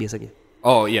juga alat biasanya.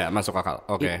 Oh iya, masuk akal.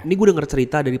 Oke. Ini gue denger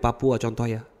cerita dari Papua contoh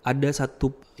ya. Ada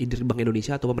satu dari Bank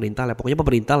Indonesia atau pemerintah lah. Pokoknya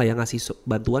pemerintah lah yang ngasih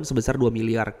bantuan sebesar 2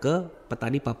 miliar ke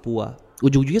petani Papua.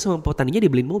 Ujung-ujungnya sama petaninya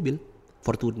dibeliin mobil.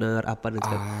 Fortuner apa dan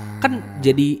sebagainya. Kan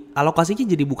jadi alokasinya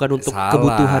jadi bukan untuk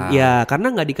kebutuhan ya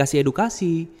karena nggak dikasih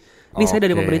edukasi. Ini saya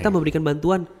dari pemerintah memberikan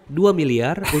bantuan 2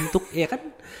 miliar untuk ya kan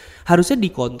harusnya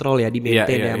dikontrol ya, di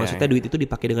maintain ya. Maksudnya duit itu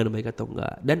dipakai dengan baik atau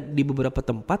enggak. Dan di beberapa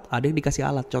tempat ada yang dikasih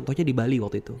alat. Contohnya di Bali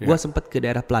waktu itu. Gua sempat ke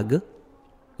daerah Plage.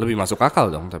 Lebih masuk akal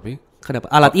dong tapi.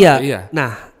 Kenapa? Alat iya.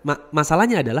 Nah,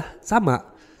 masalahnya adalah sama.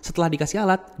 Setelah dikasih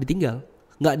alat ditinggal.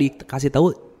 Nggak dikasih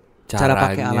tahu cara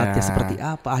pakai alatnya seperti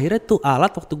apa. Akhirnya tuh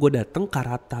alat waktu gue dateng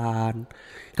karatan.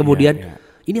 Kemudian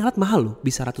ini alat mahal loh,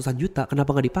 bisa ratusan juta.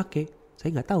 Kenapa nggak dipakai?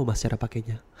 Saya nggak tahu mas cara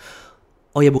pakainya.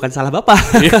 Oh ya bukan salah bapak.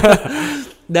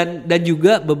 dan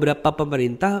juga beberapa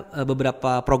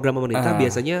program pemerintah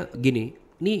biasanya gini.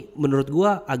 Ini menurut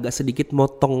gue agak sedikit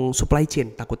motong supply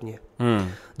chain takutnya.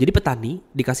 Jadi petani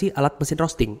dikasih alat mesin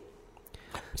roasting.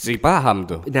 Si paham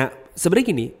tuh. Nah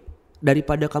sebenarnya gini,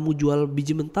 daripada kamu jual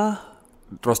biji mentah.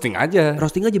 Roasting aja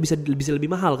bisa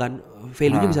lebih mahal kan,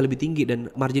 value-nya bisa lebih tinggi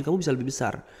dan margin kamu bisa lebih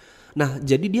besar. Nah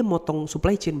jadi dia motong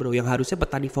supply chain bro, yang harusnya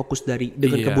petani fokus dengan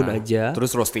kebun aja.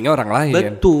 Terus roastingnya orang lain.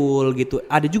 Betul gitu.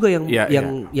 Ada juga yang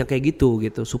kayak gitu.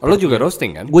 Lo juga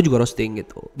roasting kan? Gue juga roasting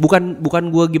gitu. Bukan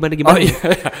gue gimana.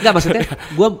 Nggak maksudnya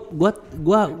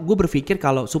gue berpikir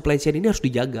kalau supply chain ini harus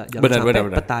dijaga. Jangan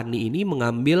sampai petani ini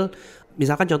mengambil.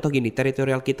 Misalkan contoh gini,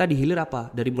 teritorial kita di hilir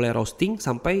apa? Dari mulai roasting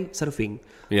sampai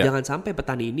serving. Jangan sampai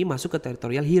petani ini masuk ke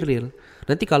teritorial hilir.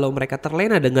 Nanti kalau mereka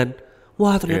terlena dengan,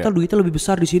 wah ternyata duitnya lebih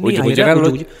besar di sini. Ujung-ujungnya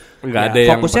nggak ada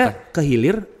yang fokusnya ke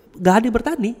hilir, nggak ada yang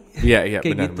bertani. Iya,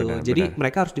 kayak gitu. Jadi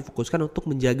mereka harus difokuskan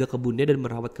untuk menjaga kebunnya dan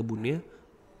merawat kebunnya,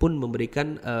 pun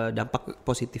memberikan dampak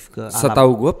positif ke alam.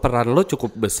 Setahu gue peran lo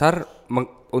cukup besar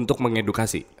untuk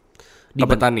mengedukasi ke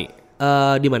petani.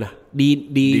 Di mana? Di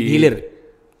hilir.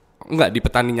 Enggak, di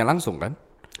petaninya langsung kan?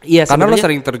 Iya, karena lo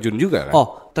sering terjun juga kan?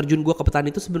 Terjun gue ke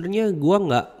petani itu sebenarnya gue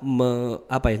nggak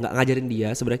ngajarin dia.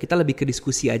 Sebenarnya kita lebih ke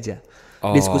diskusi aja.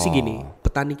 Diskusi gini,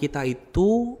 petani kita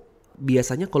itu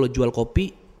biasanya kalau jual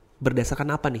kopi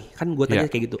berdasarkan apa nih? Kan gue tanya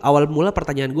kayak gitu. Awal mula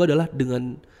pertanyaan gue adalah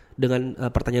dengan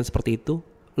pertanyaan seperti itu,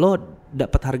 lo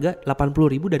dapat harga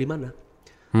 80.000 dari mana?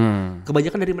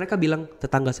 Kebanyakan dari mereka bilang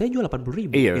tetangga saya jual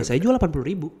 80.000, ya saya jual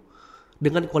 80.000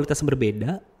 dengan kualitas yang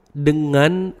berbeda.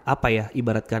 Dengan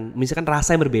ibaratkan misalkan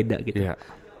rasa yang berbeda gitu.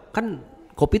 Kan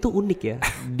kopi itu unik ya.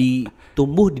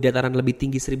 Tumbuh di dataran lebih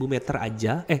tinggi 100 meter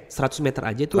aja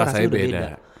itu rasanya udah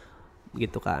beda.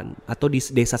 Gitu kan. Atau di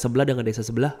desa sebelah dengan desa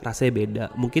sebelah rasanya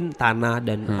beda. Mungkin tanah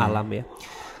dan alam ya.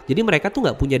 Jadi mereka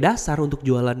tuh nggak punya dasar untuk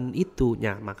jualan itu.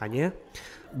 Nah makanya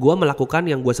gue melakukan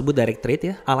yang gue sebut direct trade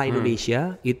ya, ala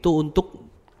Indonesia itu untuk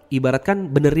ibaratkan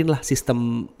benerin lah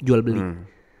sistem jual beli.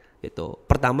 Itu.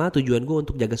 Pertama tujuan gue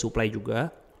untuk jaga supply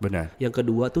juga. Benar. Yang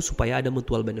kedua tuh supaya ada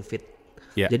mutual benefit.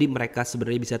 Yeah. Jadi mereka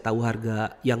sebenarnya bisa tahu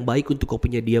harga yang baik untuk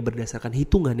kopinya dia berdasarkan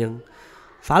hitungan yang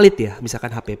valid ya.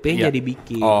 Misalkan HPP-nya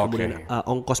dibikin, kemudian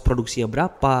ongkos produksinya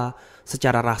berapa,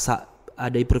 secara rasa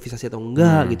ada improvisasi atau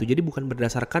enggak gitu. Jadi bukan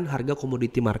berdasarkan harga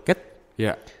commodity market.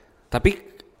 Ya. Tapi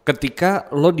ketika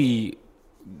lo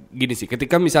gini sih,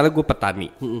 ketika misalnya gue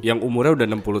petani yang umurnya udah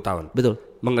 60 tahun. Betul.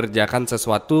 Mengerjakan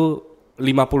sesuatu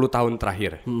 50 tahun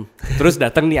terakhir. Terus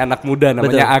datang nih anak muda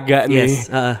namanya Aga nih.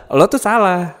 Lo tuh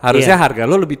salah. Harusnya harga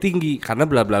lo lebih tinggi karena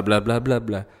bla bla bla bla bla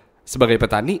bla. Sebagai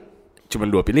petani cuma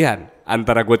 2 pilihan.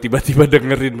 Antara gue tiba-tiba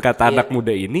dengerin kata anak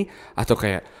muda ini atau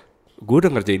kayak gue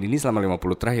udah ngerjain ini selama 50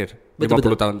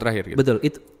 tahun terakhir gitu. Betul.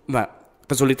 Itu. Nah,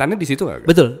 kesulitannya di situ gak?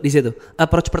 Betul, di situ.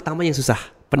 Approach pertama yang susah,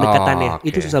 pendekatannya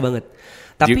itu susah banget.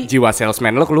 Tapi jiwa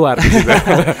salesman lo keluar gitu.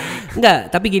 Enggak,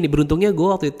 tapi gini, beruntungnya gue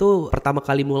waktu itu pertama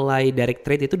kali mulai direct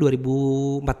trade itu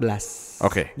 2014.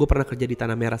 Oke. Gue pernah kerja di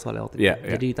Tanah Merah soalnya waktu itu.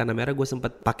 Jadi di Tanah Merah gue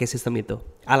sempat pakai sistem itu.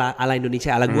 Ala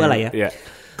Indonesia, ala gue lah ya.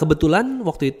 Kebetulan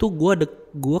waktu itu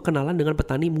gue kenalan dengan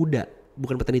petani muda,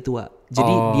 bukan petani tua.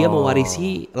 Jadi dia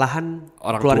mewarisi lahan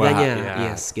orang keluarganya,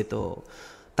 yes gitu.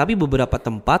 Tapi beberapa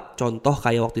tempat, contoh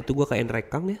kayak waktu itu gue ke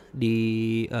Enrekang ya di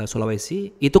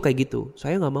Sulawesi, itu kayak gitu.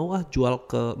 Saya nggak mau jual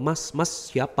ke mas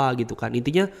siapa gitu kan.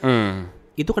 Intinya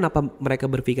itu kenapa mereka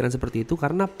berpikiran seperti itu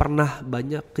karena pernah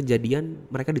banyak kejadian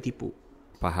mereka ditipu.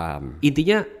 Paham.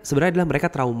 Intinya sebenarnya adalah mereka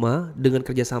trauma dengan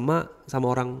kerjasama sama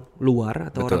orang luar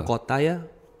atau orang kota ya,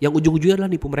 yang ujung-ujungnya adalah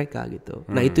nipu mereka gitu.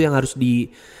 Nah itu yang harus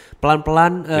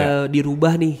pelan-pelan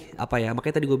dirubah nih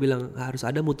makanya tadi gue bilang harus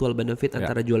ada mutual benefit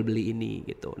antara jual beli ini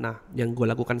gitu. Nah yang gue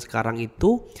lakukan sekarang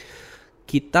itu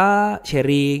kita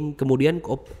sharing, kemudian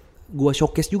gue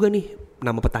showcase juga nih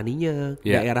nama petaninya,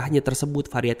 daerahnya tersebut,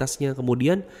 varietasnya,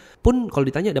 kemudian pun kalau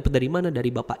ditanya dapat dari mana,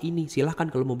 dari bapak ini, silahkan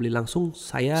kalau mau beli langsung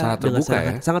saya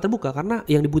sangat terbuka karena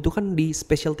yang dibutuhkan di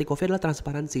specialty coffee adalah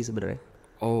transparansi sebenarnya.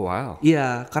 Oh wow.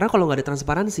 Iya, karena kalau nggak ada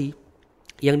transparansi,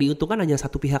 yang diuntungkan hanya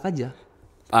satu pihak aja.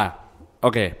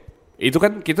 Oke. Itu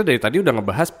kan kita dari tadi udah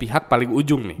ngebahas pihak paling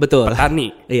ujung nih. Betul.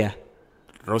 Petani. Iya.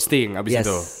 Roasting abis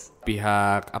itu.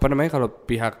 Pihak apa namanya kalau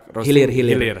pihak roasting?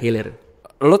 Hilir.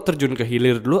 Lo terjun ke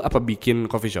hilir dulu apa bikin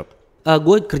coffee shop?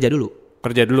 Gue kerja dulu.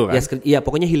 Kerja dulu kan? Iya,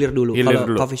 pokoknya hilir dulu.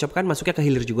 Kalau coffee shop kan masuknya ke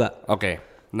hilir juga. Oke.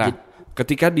 Nah,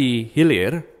 ketika di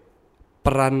hilir,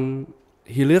 peran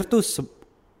hilir tuh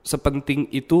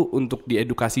sepenting itu untuk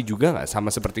diedukasi juga nggak?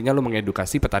 Sama sepertinya lo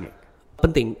mengedukasi petani.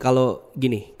 Penting. Kalau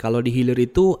di hilir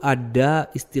itu ada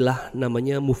istilah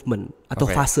namanya movement atau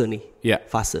fase nih.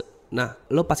 Fase. Nah,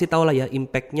 lo pasti tahu lah ya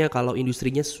impactnya kalau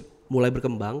industrinya mulai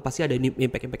berkembang pasti ada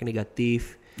impact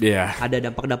negatif. Ada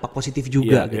dampak-dampak positif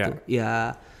juga gitu.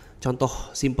 Ya, contoh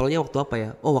simpelnya waktu apa ya?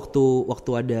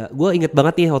 Waktu ada, gue inget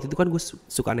banget nih waktu itu kan gue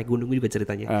suka naik gunung juga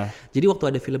ceritanya. Jadi waktu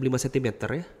ada film 5 cm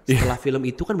ya, setelah film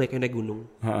itu kan banyak yang naik gunung.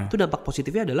 Itu dampak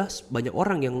positifnya adalah banyak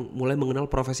orang yang mulai mengenal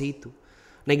profesi itu.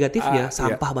 Negatifnya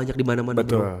sampah banyak di mana-mana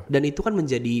bro. Dan itu kan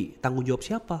menjadi tanggung jawab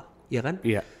siapa, ya kan?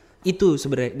 Itu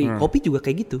sebenarnya di kopi juga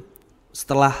kayak gitu.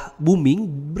 Setelah booming,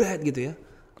 berat gitu ya.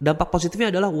 Dampak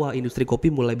positifnya adalah industri kopi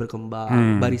mulai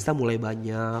berkembang, barista mulai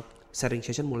banyak, sharing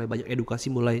session mulai banyak, edukasi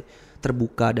mulai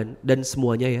terbuka dan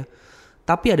semuanya ya.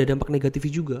 Tapi ada dampak negatif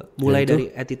juga, mulai dari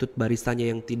attitude baristanya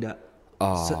yang tidak,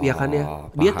 ya kan ya.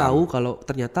 Dia tahu kalau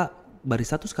ternyata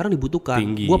barista tuh sekarang dibutuhkan.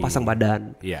 Gua pasang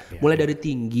badan. Mulai dari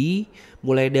tinggi,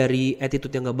 mulai dari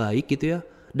attitude yang gak baik gitu ya.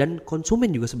 Dan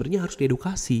konsumen juga sebenarnya harus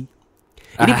diedukasi.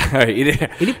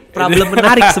 Ini problem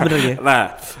menarik sebenarnya.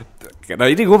 Nah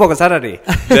ini gue mau ke sana nih.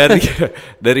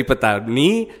 Dari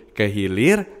petani ke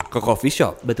hilir ke coffee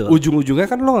shop. Betul. Ujung-ujungnya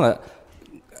kan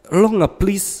lo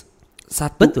nge-please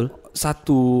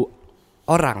satu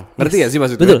orang. Ngerti gak sih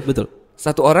maksudnya? Betul.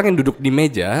 Satu orang yang duduk di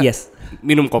meja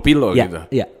minum kopi lo gitu.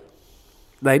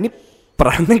 Nah ini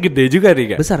perannya gede juga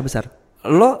nih kan? Besar.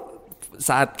 Lo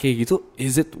saat kayak gitu,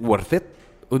 is it worth it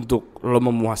untuk lo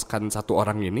memuaskan satu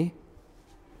orang ini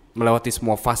melewati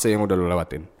semua fase yang udah lo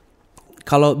lewatin?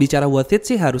 Kalau bicara worth it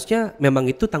sih harusnya memang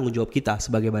itu tanggung jawab kita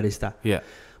sebagai barista.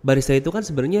 Barista itu kan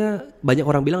sebenarnya banyak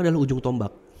orang bilang adalah ujung tombak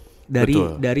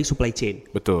dari supply chain.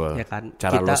 Betul. Ya kan?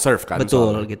 Cara lo serve kan.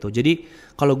 Betul soalnya. Gitu. Jadi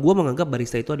kalau gue menganggap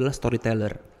barista itu adalah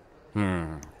storyteller.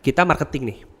 Kita marketing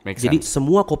nih. Jadi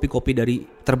semua kopi-kopi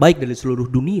terbaik dari seluruh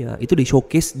dunia itu di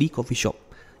showcase di coffee shop.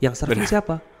 Yang serving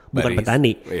siapa? Bukan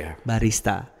petani,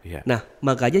 barista. Nah,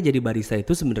 makanya jadi barista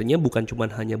itu sebenarnya bukan cuma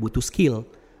hanya butuh skill,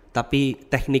 tapi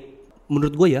teknik.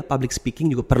 Menurut gue ya, public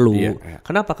speaking juga perlu.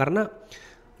 Kenapa? Karena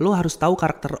lo harus tahu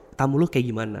karakter tamu lo kayak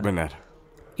gimana. Benar.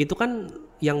 itu kan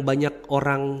yang banyak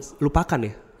orang lupakan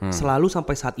ya. Selalu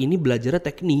sampai saat ini belajarnya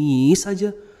teknis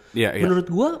aja. Menurut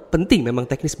gua penting, memang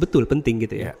teknis betul penting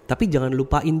gitu ya. Tapi jangan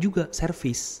lupain juga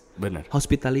service,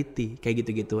 hospitality kayak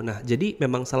gitu-gitu. Nah, jadi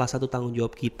memang salah satu tanggung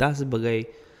jawab kita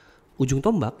sebagai ujung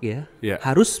tombak ya,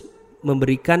 harus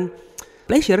memberikan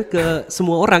pleasure ke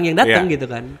semua orang yang datang gitu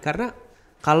kan. Karena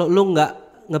kalau lo nggak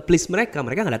nge-please mereka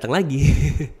nggak datang lagi.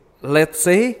 Let's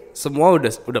say semua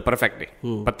udah perfect nih.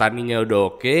 Petaninya udah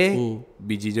oke,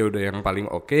 bijinya udah yang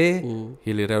paling oke,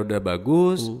 hilirnya udah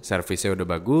bagus, servisnya udah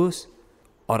bagus.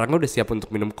 Orangnya udah siap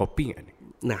untuk minum kopi gak nih?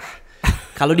 Nah,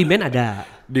 kalau demand ada.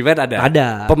 Demand ada? Ada.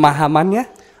 Pemahamannya?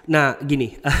 Nah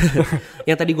gini,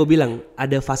 yang tadi gue bilang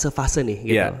ada fase-fase nih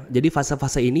gitu. Jadi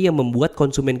fase-fase ini yang membuat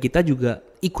konsumen kita juga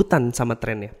ikutan sama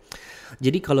trennya.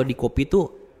 Jadi kalau di kopi tuh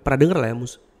pernah denger lah ya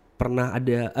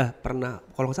pernah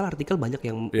kalau nggak salah artikel banyak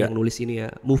yang nulis ini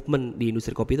ya, movement di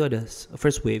industri kopi itu ada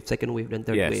first wave, second wave dan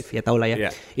third wave. Ya tau lah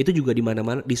ya. Itu juga di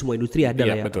mana-mana di semua industri ada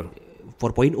lah ya. Betul.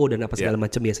 4.0 dan apa segala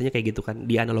macam biasanya kayak gitu kan,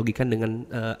 dianalogikan dengan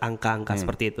angka-angka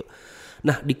seperti itu.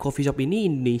 Nah di coffee shop ini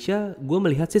Indonesia gue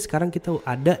melihat sih sekarang kita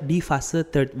ada di fase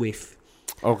third wave.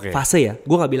 Fase ya,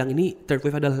 gue nggak bilang ini third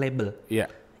wave adalah label.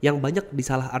 Yang banyak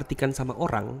disalahartikan sama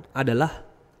orang adalah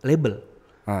label.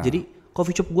 Jadi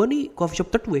coffee shop gue nih coffee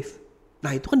shop third wave.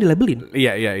 Nah itu kan dilabelin.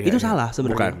 Itu salah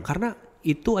sebenarnya. Karena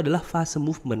itu adalah fase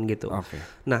movement gitu.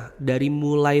 Nah dari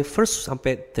mulai first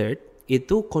sampai third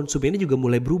itu konsumennya juga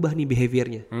mulai berubah nih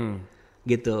behaviornya.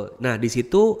 Gitu. Nah di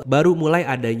situ baru mulai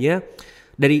adanya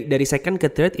dari second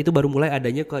ke third itu baru mulai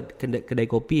adanya kedai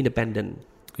kopi independen.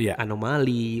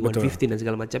 Anomali, 150 dan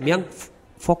segala macam yang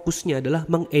fokusnya adalah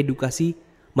mengedukasi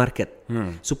market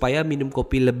supaya minum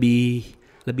kopi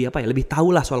lebih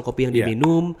tahu lah soal kopi yang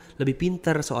diminum, lebih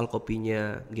pintar soal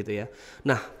kopinya gitu ya.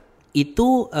 Nah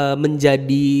itu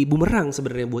menjadi bumerang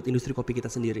sebenarnya buat industri kopi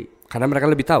kita sendiri. Karena mereka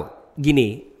lebih tahu.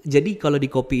 Gini, jadi kalau di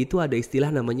kopi itu ada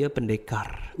istilah namanya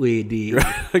pendekar.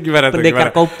 Gimana tuh?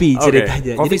 Pendekar kopi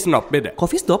ceritanya. Coffee snob beda?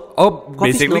 Coffee snob.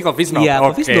 Basically coffee snob. Iya,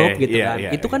 coffee snob gitu kan.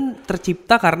 Itu kan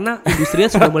tercipta karena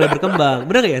industrinya sudah mulai berkembang.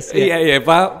 Benar gak ya? Iya,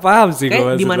 paham sih.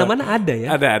 Kayak di mana-mana ada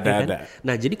ya. Ada.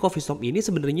 Nah, jadi coffee snob ini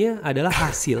sebenarnya adalah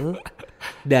hasil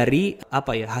dari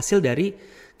hasil dari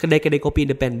kedai-kedai kopi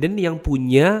independen yang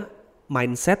punya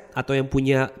mindset atau yang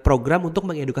punya program untuk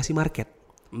mengedukasi market.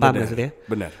 Paham maksudnya?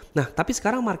 Benar. Nah, tapi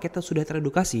sekarang marketnya sudah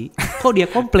teredukasi, kok dia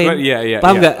komplain?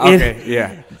 Paham nggak?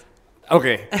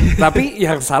 Oke. Tapi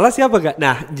yang salah siapa gak?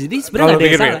 Nah, jadi sebenarnya ada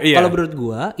yang salah. Kalau menurut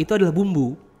gua itu adalah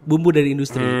bumbu dari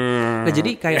industri. Nah,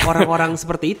 jadi kayak orang-orang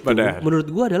seperti itu menurut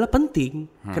gua adalah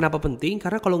penting. Kenapa penting?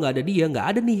 Karena kalau nggak ada dia, nggak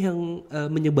ada nih yang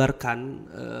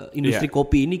menyebarkan industri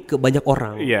kopi ini ke banyak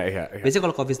orang. Biasanya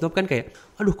kalau coffee snob kan kayak,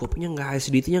 aduh kopinya nggak,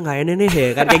 acidity-nya nggak enak nih ya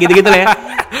kan, kayak gitu-gitu lah ya.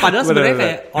 Padahal sebenarnya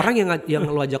kayak orang yang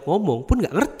lo ajak ngomong pun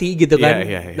nggak ngerti gitu kan.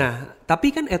 Nah,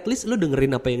 tapi kan at least lo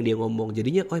dengerin apa yang dia ngomong.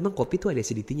 Jadinya emang kopi tuh ada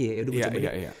acidity-nya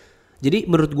ya. Jadi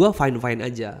menurut gue fine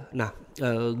aja. Nah,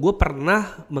 gue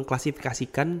pernah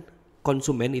mengklasifikasikan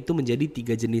konsumen itu menjadi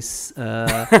 3 jenis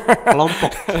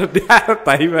kelompok.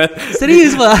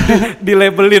 Serius Pak?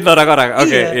 Dilabelin orang-orang.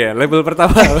 Label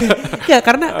pertama.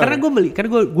 karena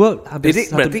gue habis. Jadi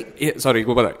berarti, sorry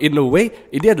gue bilang, in a way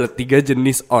ini adalah 3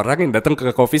 jenis orang yang datang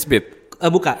ke Coffee Beat.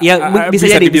 Bukan, ya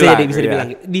bisa dibilang.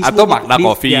 Atau makna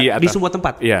kopi. Di semua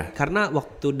tempat. Karena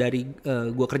waktu dari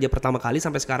gue kerja pertama kali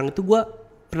sampai sekarang itu gue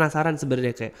penasaran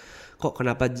sebenarnya kayak kok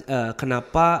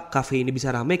kenapa kafe ini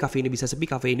bisa ramai, kafe ini bisa sepi,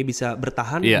 kafe ini bisa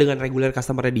bertahan dengan regular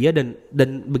customer dia dan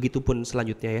begitu pun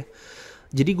selanjutnya ya.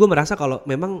 Jadi gue merasa kalau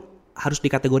memang harus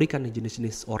dikategorikan nih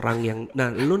jenis-jenis orang yang, nah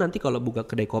lu nanti kalau buka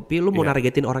kedai kopi lu mau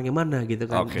nargetin orang yang mana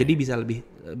gitu kan. Jadi bisa lebih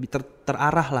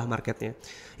terarah lah marketnya.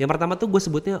 Yang pertama tuh gue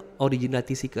sebutnya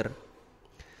originality seeker.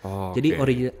 Jadi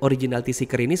originality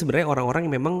seeker ini sebenarnya orang-orang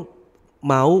yang memang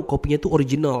mau kopinya tuh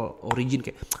origin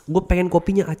kayak gue pengen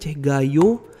kopinya Aceh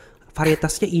Gayo,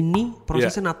 varietasnya ini,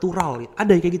 prosesnya natural.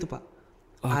 Ada yang kayak gitu Pak.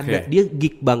 Ada, dia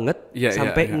geek banget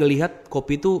sampai ngelihat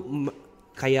kopi tuh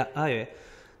kayak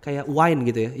kayak wine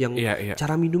gitu ya, yang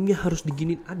cara minumnya harus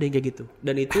diginin, ada yang kayak gitu.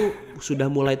 Dan itu sudah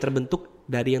mulai terbentuk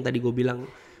dari yang tadi gue bilang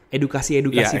edukasi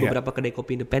beberapa kedai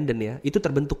kopi independen ya. Itu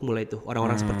terbentuk mulai tuh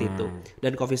orang-orang seperti itu.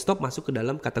 Dan Coffee Stop masuk ke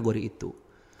dalam kategori itu.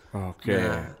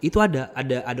 Nah, itu ada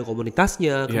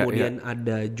komunitasnya, kemudian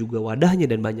ada juga wadahnya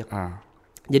dan banyak.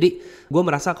 Jadi gue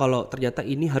merasa kalau ternyata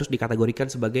ini harus dikategorikan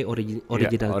sebagai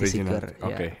originality seeker.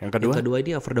 Yang kedua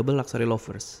ini affordable luxury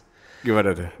lovers.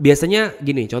 Gimana tuh? Biasanya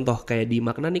gini, contoh kayak di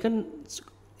Makna nih kan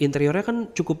interiornya kan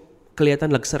cukup kelihatan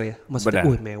luxury ya, maksudnya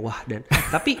mewah dan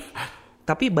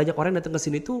tapi banyak orang yang datang ke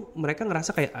sini tuh mereka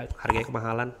ngerasa kayak harganya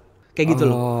kemahalan, kayak gitu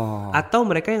loh. Atau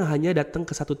mereka yang hanya datang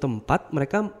ke satu tempat,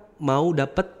 mereka mau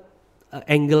dapat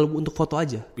angle untuk foto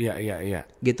aja. Iya.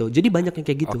 Gitu. Jadi banyak yang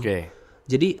kayak gitu.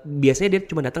 Jadi biasanya dia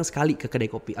cuma datang sekali ke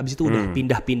kedai kopi. Abis itu udah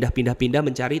pindah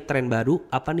mencari tren baru.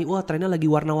 Apa nih? Wah, trennya lagi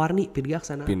warna-warni. Pindah ke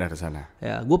sana.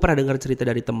 Ya, gue pernah dengar cerita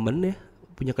dari temen ya,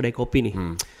 punya kedai kopi nih.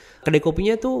 Kedai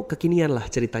kopinya tuh kekinian lah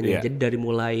ceritanya. Jadi dari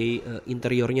mulai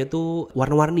interiornya tuh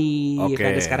warna-warni.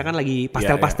 Kan sekarang kan lagi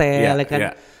pastel-pastel ya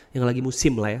kan. Yang lagi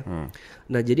musim lah ya.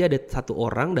 Nah, jadi ada satu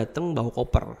orang datang bawa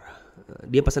koper.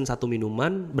 Dia pesan 1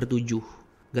 minuman ber-7.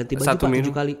 Ganti baju Pak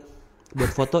 7 kali.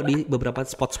 Buat foto di beberapa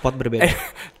spot-spot berbeda.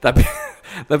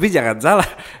 Tapi jangan salah,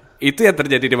 itu yang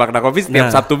terjadi di Makna Coffee setiap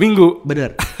Sabtu Minggu.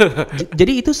 Bener.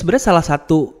 Jadi itu sebenarnya salah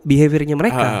satu behaviornya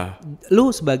mereka.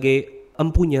 Lu sebagai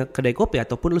empunya kedai kopi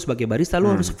ataupun lu sebagai barista,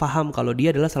 lu harus paham kalau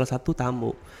dia adalah salah satu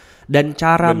tamu. Dan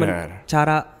cara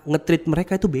nge-treat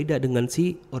mereka itu beda dengan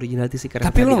si originality seeker.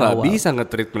 Tapi lu nggak bisa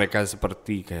nge-treat mereka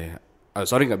seperti kayak,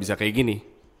 nggak bisa kayak gini.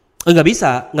 Nggak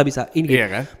bisa. Ini iya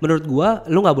kan? Menurut gua,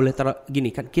 lu nggak boleh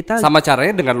gini kan kita. Sama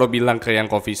caranya dengan lo bilang ke yang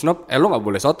coffee snob, lu nggak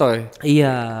boleh sotoy.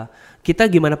 Iya, kita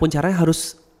gimana pun caranya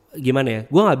harus gimana ya?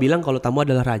 Gua nggak bilang kalau tamu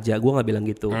adalah raja, gua nggak bilang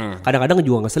gitu. Kadang-kadang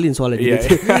juga ngeselin soalnya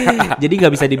gitu. Jadi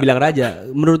nggak bisa dibilang raja.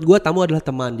 Menurut gua tamu adalah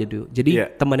teman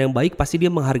jadi teman yang baik pasti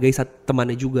dia menghargai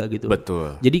temannya juga gitu.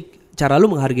 Betul. Jadi cara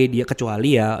lu menghargai dia,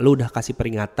 kecuali ya lu udah kasih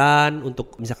peringatan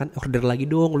untuk misalkan order lagi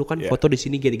dong, lu kan foto di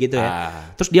sini gitu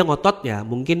ya. Terus dia ngotot ya,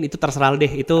 mungkin itu terserah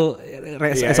deh, itu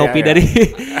SOP dari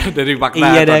dari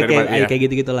Makna kayak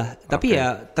gitu-gitulah. Tapi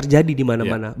ya terjadi di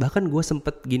mana-mana. Bahkan gue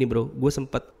sempet gini bro,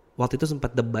 waktu itu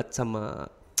sempat debat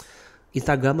sama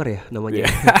Instagramer ya namanya.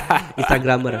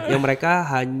 Instagramer yang mereka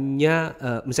hanya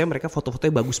misalnya mereka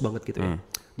foto-fotonya bagus banget gitu ya.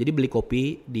 Jadi beli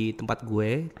kopi di tempat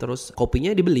gue, terus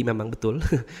kopinya dibeli memang betul.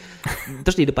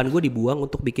 Terus di depan gue dibuang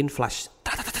untuk bikin flash.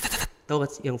 Tahu gak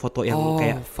sih yang foto yang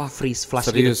kayak freeze flash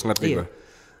serius, gitu. Ngerti gue.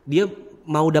 Dia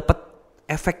mau dapat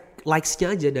efek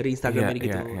likes-nya aja dari Instagram ini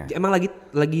gitu. Emang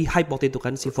lagi hype waktu itu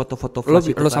kan si foto-foto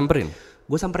flash itu. Lo samperin?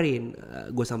 Gue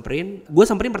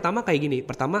samperin pertama kayak gini.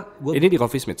 Ini di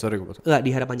Coffee Smith, sorry gue. Enggak, di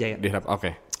Harapan Jaya.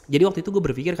 Oke. Jadi waktu itu gue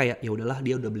berpikir kayak ya udahlah,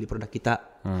 dia udah beli produk kita.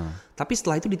 Tapi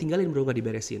setelah itu ditinggalin bro, nggak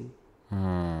diberesin.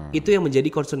 Itu yang menjadi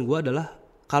concern gue adalah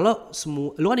kalau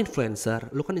lu kan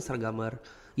influencer, lu kan Instagramer,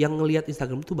 yang ngelihat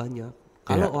Instagram itu banyak.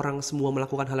 Kalau orang semua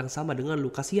melakukan hal yang sama dengan lu,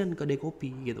 kasihan kedai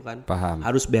kopi gitu kan. Paham.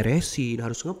 Harus beresin,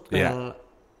 harus ngepel.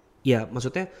 Ya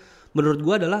maksudnya menurut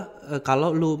gue adalah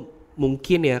kalau lu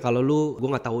mungkin ya, kalau gue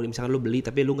nggak tahu misalkan lu beli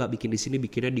tapi lu nggak bikin di sini,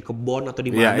 bikinnya di kebon atau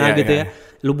di mana gitu ya.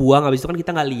 Lu buang, habis itu kan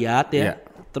kita nggak lihat ya.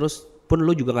 Terus pun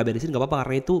lu juga nggak beresin nggak apa-apa,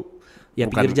 karena itu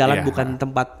ya pinggir jalan bukan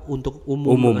tempat untuk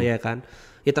umum ya kan.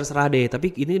 Ya terserah deh.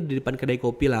 Tapi ini di depan kedai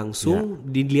kopi langsung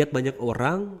dilihat banyak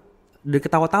orang, dan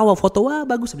ketawa-tawa foto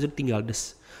bagus, habis itu tinggal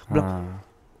des.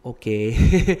 Oke.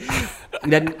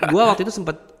 Dan gue waktu itu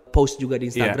sempat post juga di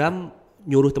Instagram.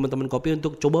 Nyuruh teman-teman kopi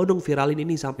untuk coba dong viralin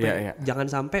ini sampai jangan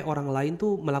sampai orang lain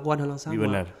tuh melakukan hal yang sama.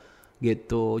 Benar.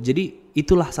 Gitu. Jadi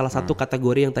itulah salah satu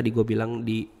kategori yang tadi gue bilang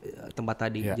di tempat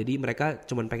tadi. Jadi mereka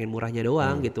cuman pengen murahnya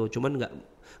doang gitu. Cuman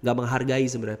nggak menghargai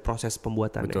sebenarnya proses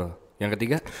pembuatannya. Betul. Yang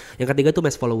ketiga? Yang ketiga tuh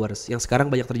mass followers. Yang sekarang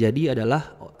banyak terjadi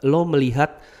adalah lo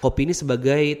melihat kopi ini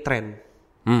sebagai tren.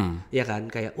 Ya kan,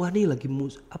 kayak wah nih lagi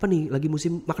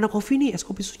musim Makna Coffee nih, es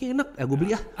kopi susunya enak, gue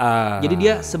beli Jadi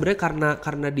dia sebenarnya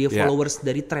karena dia followers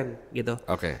dari tren gitu.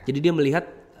 Jadi dia melihat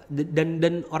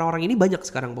dan orang-orang ini banyak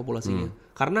sekarang populasinya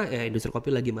karena ya industri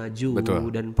kopi lagi maju. Betul.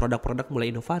 Dan produk-produk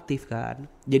mulai inovatif kan.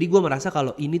 Jadi gue merasa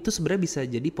kalau ini tuh sebenarnya bisa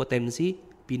jadi potensi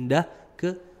pindah ke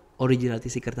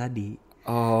originality seeker tadi.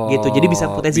 Gitu. Jadi bisa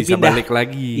potensi bisa pindah. Balik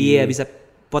lagi. Iya, bisa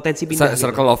potensi pindah.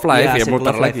 Circle of life ya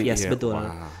muter lagi. Yes, betul.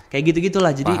 Kayak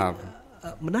gitu-gitulah. Jadi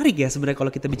menarik ya sebenarnya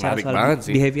kalau kita bicara soal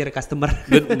behavior customer.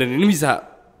 Dan ini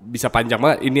bisa panjang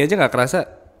banget. Ini aja nggak kerasa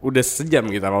udah sejam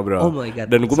kita ngobrol. Oh my God.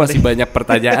 Dan gue masih banyak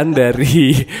pertanyaan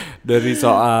dari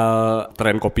soal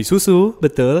tren kopi susu.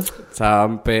 Betul.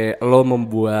 Sampai lo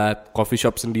membuat coffee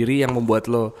shop sendiri yang membuat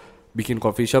lo bikin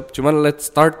coffee shop. Cuman let's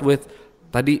start with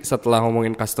tadi setelah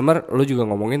ngomongin customer, lo juga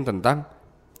ngomongin tentang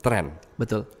tren.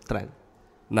 Betul, tren.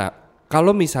 Nah,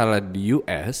 kalau misalnya di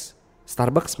US,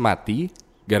 Starbucks mati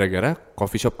gara-gara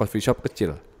coffee shop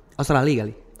kecil. Australia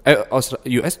kali.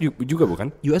 US juga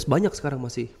bukan? US banyak sekarang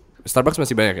masih. Starbucks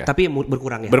masih banyak ya? Tapi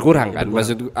berkurang ya. Berkurang kan?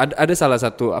 Maksud ada salah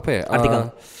satu apa ya?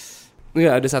 Artikel.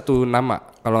 Iya, ada satu nama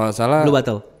kalau nggak salah. Blue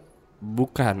Bottle.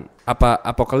 Bukan.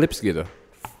 Apocalypse gitu.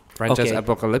 Franchise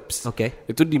Apocalypse.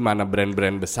 Itu di mana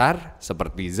brand-brand besar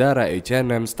seperti Zara,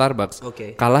 H&M, Starbucks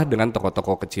kalah dengan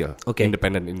toko-toko kecil,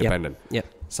 independen.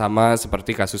 Yep. Sama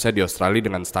seperti kasusnya di Australia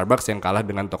dengan Starbucks yang kalah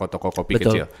dengan toko-toko kopi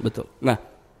kecil. Betul. Nah,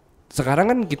 sekarang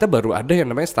kan kita baru ada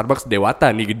yang namanya Starbucks Dewata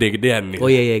nih, gede-gedean nih.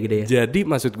 Oh iya gede ya. Jadi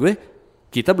maksud gue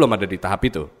Kita belum ada di tahap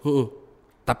itu.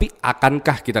 Tapi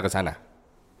akankah kita ke sana?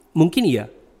 Mungkin iya.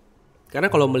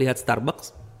 Karena kalau melihat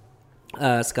Starbucks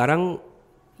sekarang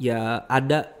ya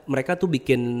mereka tuh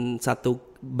bikin satu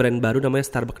brand baru namanya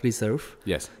Starbucks Reserve.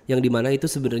 Yes. Yang dimana itu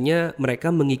sebenarnya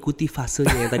mereka mengikuti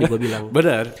fasenya yang tadi gue bilang.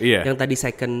 Benar, iya. Yang tadi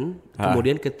second,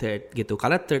 kemudian ke third gitu.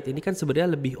 Karena third ini kan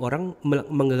sebenarnya lebih orang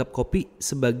menganggap kopi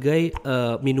sebagai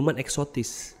minuman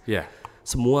eksotis. Iya. Yeah.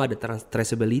 Semua ada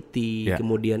traceability,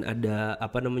 kemudian ada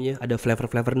ada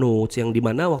flavor notes yang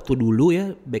dimana waktu dulu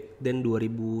ya back then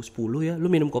 2010 ya, lu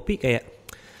minum kopi kayak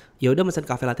ya udah mesen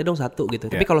cafe latte dong satu gitu.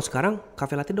 Tapi kalau sekarang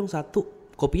cafe latte dong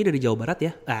satu, kopinya dari Jawa Barat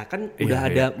ya. Kan udah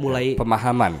ada mulai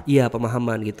pemahaman. Iya,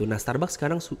 pemahaman gitu. Nah, Starbucks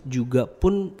sekarang juga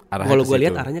pun kalau gue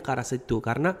lihat arahnya ke arah situ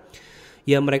karena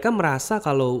ya mereka merasa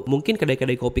kalau mungkin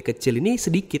kedai-kedai kopi kecil ini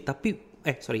sedikit tapi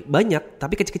banyak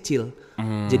tapi kecil-kecil.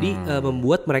 Jadi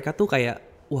membuat mereka tuh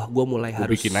kayak wah, gue mulai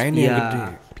harus bikin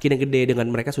yang gede dengan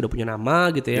mereka sudah punya nama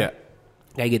gitu ya.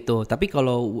 Kayak gitu. Tapi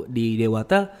kalau di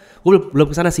Dewata gue belum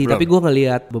kesana sih. Tapi gue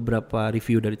ngelihat beberapa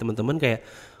review dari teman-teman kayak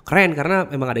keren karena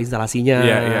memang ada instalasinya.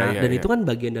 Dan itu kan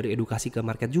bagian dari edukasi ke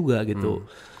market juga gitu.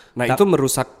 Nah itu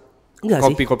merusak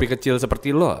kopi-kopi kecil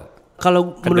seperti lo?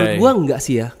 Kalau menurut gue enggak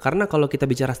sih ya. Karena kalau kita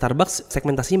bicara Starbucks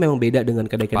segmentasinya memang beda dengan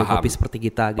kedai-kedai kopi seperti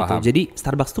kita gitu. Jadi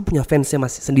Starbucks tuh punya fansnya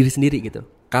masih sendiri-sendiri gitu.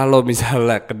 Kalau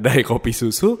misalnya kedai kopi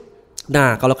susu?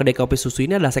 Nah, kalau kedai kopi susu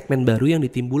ini adalah segmen baru yang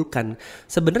ditimbulkan.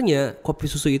 Sebenarnya kopi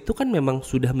susu itu kan memang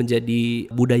sudah menjadi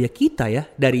budaya kita ya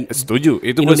dari setuju,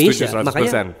 itu Indonesia. Gue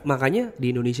setuju 100%. Makanya di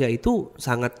Indonesia itu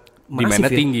sangat masif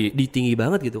ya, tinggi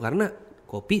banget gitu karena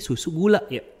kopi susu gula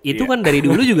ya. Itu kan dari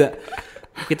dulu juga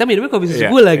kita minumnya kopi susu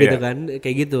gula gitu kan,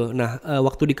 kayak gitu. Nah,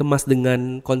 waktu dikemas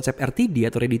dengan konsep RTD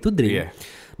atau ready to drink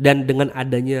dan dengan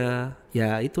adanya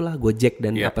ya itulah Gojek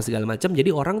dan apa segala macam, jadi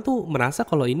orang tuh merasa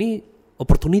kalau ini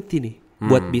opportunity nih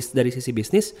buat dari sisi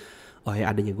bisnis. Oh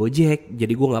ya adanya Gojek,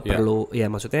 jadi gue nggak perlu ya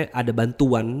maksudnya ada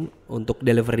bantuan untuk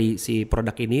delivery si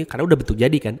produk ini karena udah bentuk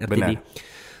jadi kan RTD.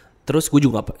 Terus gue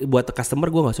juga buat customer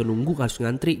gue nggak usah nunggu, harus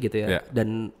ngantri gitu ya.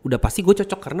 Dan udah pasti gue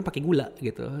cocok karena pakai gula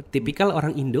gitu. Tipikal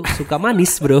orang Indo suka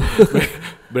manis bro.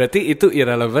 Berarti itu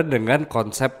irrelevant dengan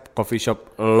konsep coffee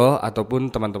shop lo ataupun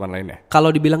teman-teman lainnya?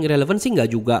 Kalau dibilang irrelevant sih nggak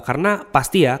juga, karena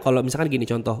pasti ya kalau misalkan gini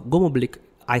contoh, gue mau beli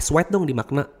ice white dong di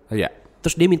Magna.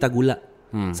 Terus dia minta gula.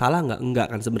 Salah nggak? Enggak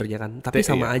kan sebenarnya kan. Tapi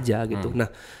sama aja gitu.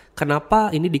 Nah, kenapa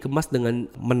ini dikemas dengan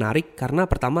menarik? Karena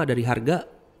pertama dari harga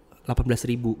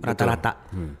 18.000 rata-rata.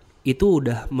 Itu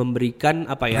udah memberikan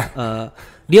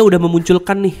dia udah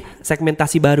memunculkan nih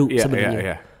segmentasi baru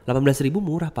sebenarnya. 18.000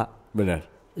 murah pak. Benar.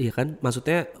 Iya kan,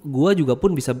 maksudnya gue juga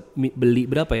pun bisa beli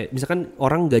berapa ya? Misalkan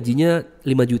orang gajinya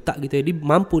 5 juta gitu ya, dia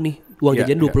mampu nih uang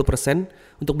jajan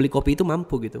 20% untuk beli kopi itu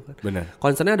mampu gitu kan. Benar.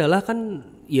 Concernnya adalah kan,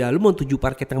 ya lu mau tuju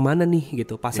market yang mana nih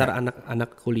gitu, pasar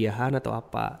anak-anak kuliahan atau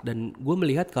apa. Dan gue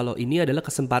melihat kalau ini adalah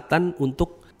kesempatan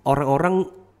untuk orang-orang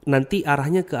nanti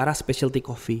arahnya ke arah specialty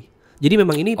coffee. Jadi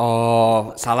memang ini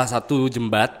salah satu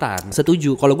jembatan.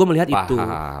 Setuju. Kalau gue melihat itu,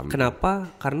 kenapa?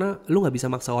 Karena lu nggak bisa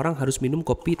maksa orang harus minum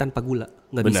kopi tanpa gula,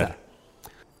 nggak bisa.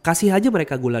 Kasih aja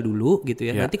mereka gula dulu, gitu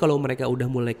ya. Nanti kalau mereka udah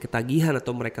mulai ketagihan atau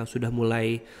mereka sudah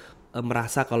mulai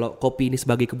merasa kalau kopi ini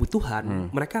sebagai kebutuhan,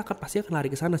 mereka pasti akan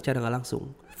lari ke sana secara nggak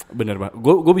langsung. Bener banget.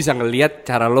 Gue bisa ngelihat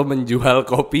cara lo menjual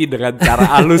kopi dengan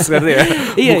cara halus kan ya.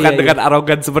 Bukan dengan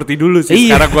arogan seperti dulu sih.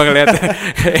 Sekarang gue ngelihat.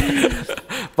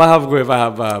 Paham.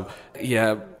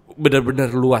 Ya benar-benar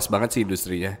luas banget sih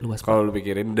industrinya. Kalau lu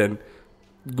pikirin, dan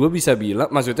gue bisa bilang,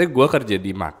 maksudnya gue kerja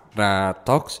di Magna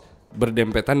Talks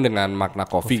berdempetan dengan Magna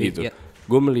Coffee gitu.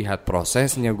 Gue melihat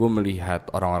prosesnya, gue melihat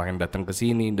orang-orang yang datang ke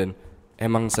sini, dan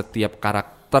emang setiap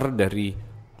karakter dari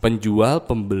penjual,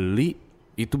 pembeli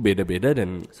itu beda-beda,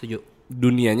 dan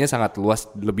dunianya sangat luas,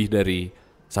 lebih dari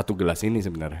satu gelas ini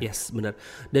sebenarnya. Yes, benar.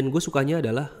 Dan gue sukanya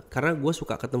adalah karena gue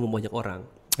suka ketemu banyak orang.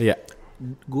 Iya.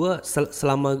 Gue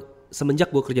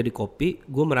semenjak gue kerja di kopi,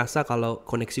 gue merasa kalau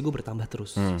koneksi gue bertambah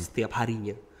terus setiap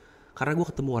harinya. Karena gue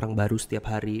ketemu orang baru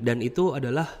setiap hari, dan itu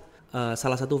adalah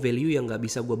salah satu value yang nggak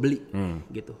bisa gue beli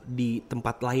gitu di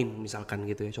tempat lain misalkan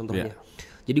gitu ya contohnya.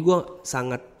 Jadi gue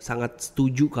sangat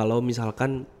setuju kalau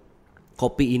misalkan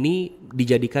kopi ini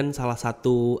dijadikan salah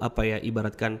satu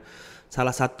ibaratkan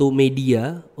salah satu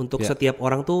media untuk setiap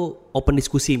orang tuh open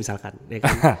diskusi misalkan, ya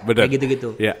kan? Kayak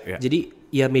gitu-gitu. Jadi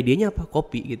ya medianya apa?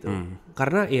 Kopi gitu.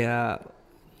 Karena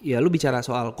ya lu bicara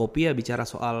soal kopi ya bicara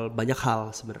soal banyak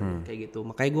hal sebenarnya kayak gitu.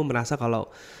 Makanya gue merasa kalau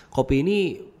kopi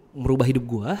ini merubah hidup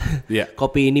gue.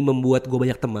 Kopi ini membuat gue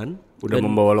banyak teman. Udah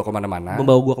membawa lo kemana-mana.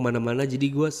 Membawa gue kemana-mana.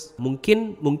 Jadi gue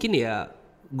mungkin ya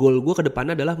goal gue ke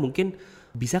depannya adalah mungkin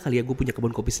bisa kali ya gue punya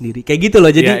kebun kopi sendiri kayak gitu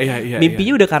loh. Jadi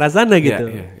mimpinya udah ke arah sana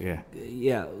gitu.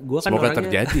 Ya gue kan semoga orangnya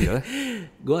terjadi lah.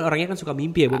 Gue orangnya kan suka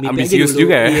mimpi ya, mimpi ambisius aja dulu.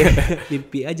 Juga ya. Iya,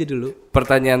 mimpi aja dulu.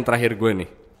 Pertanyaan terakhir gue nih.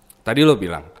 Tadi lo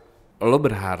bilang, lo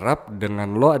berharap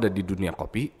dengan lo ada di dunia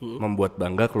kopi membuat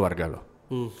bangga keluarga lo.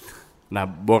 Nah,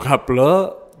 bokap lo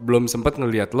belum sempat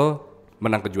ngelihat lo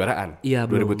menang kejuaraan. Iya,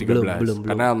 2013. Belum.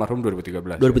 Karena almarhum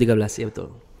 2013. 2013 ya betul.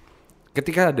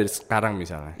 Ketika ada sekarang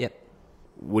misalnya, Yep.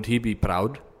 would he be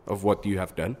proud of what you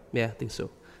have done? Ya, yeah, think so.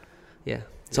 Ya,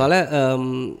 soalnya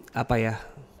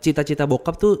cita-cita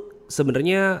bokap tuh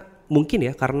sebenarnya mungkin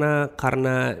ya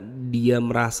karena dia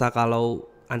merasa kalau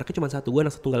anaknya cuma satu, gue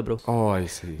anak tunggal bro. Oh, I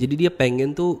see. Jadi dia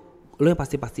pengen tuh lo yang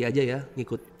pasti aja ya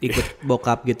ikut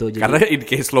bokap gitu. Jadi, karena in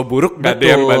case lo buruk gak ada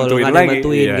yang bantuin lagi.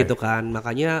 Gitu kan.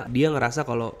 Makanya dia ngerasa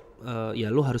kalau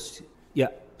ya lo harus ya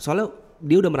soalnya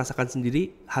dia udah merasakan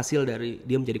sendiri hasil dari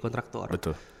dia menjadi kontraktor.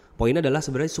 Betul. Poinnya adalah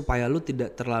sebenarnya supaya lu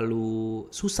tidak terlalu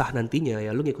susah nantinya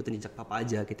ya lu ngikutin jejak papa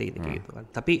aja gitu kan.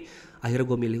 Tapi akhirnya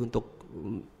gue milih untuk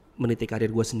meniti karir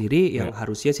gue sendiri yang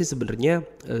harusnya sih sebenarnya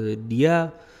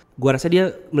gue rasa dia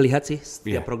melihat sih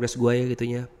setiap progres gue ya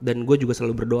gitunya. Dan gue juga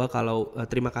selalu berdoa kalau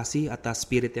terima kasih atas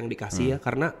spirit yang dikasih ya.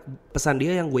 Karena pesan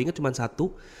dia yang gue ingat cuma satu,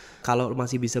 kalau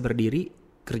masih bisa berdiri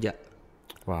kerja.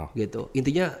 Wow. Gitu.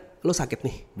 Intinya lo sakit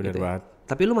nih. Bener gitu banget.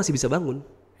 Tapi lo masih bisa bangun.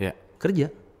 Kerja.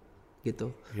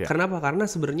 Gitu. Karena apa? Karena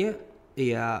sebenarnya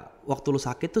ya waktu lu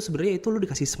sakit tuh sebenarnya itu lu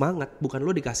dikasih semangat, bukan lu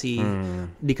dikasih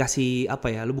apa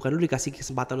ya? Bukan lu dikasih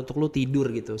kesempatan untuk lu tidur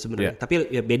gitu sebenarnya.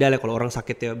 Tapi ya beda lah kalau orang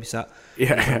sakit ya bisa.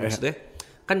 Maksudnya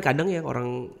kan kadang ya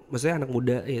orang, maksudnya anak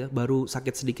muda ya baru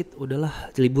sakit sedikit udahlah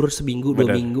libur seminggu 2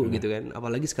 minggu gitu kan.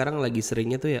 Apalagi sekarang lagi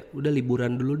seringnya tuh ya udah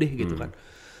liburan dulu deh gitu kan.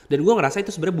 Dan gue ngerasa itu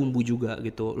sebenarnya bumbu juga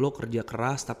gitu. Lo kerja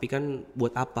keras tapi kan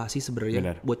buat apa sih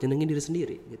sebenarnya? Buat nyenengin diri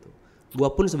sendiri gitu. Gue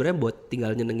pun sebenarnya buat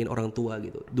tinggal nyenengin orang tua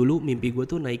gitu. Dulu mimpi gue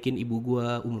tuh naikin ibu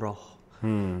gue umroh.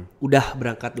 Udah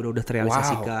berangkat, udah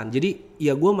terrealisasikan. Jadi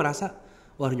ya gue merasa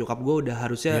wah nyokap gue udah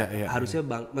harusnya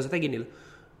bang. Maksudnya gini loh.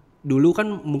 Dulu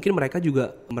kan mungkin mereka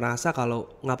juga merasa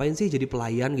kalau ngapain sih jadi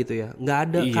pelayan gitu ya. Nggak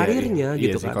ada karirnya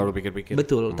gitu kan. Kalau pikir-pikir.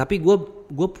 Betul. Tapi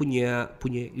gue punya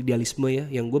idealisme ya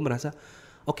yang gue merasa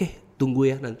oke, tunggu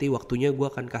ya nanti waktunya gue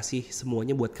akan kasih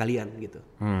semuanya buat kalian gitu.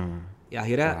 Ya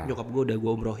akhirnya nyokap gue udah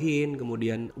gue umrohin,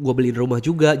 kemudian gue beliin rumah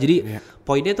juga. Jadi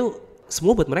poinnya tuh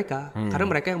semua buat mereka, karena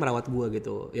mereka yang merawat gue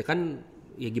gitu. Ya kan,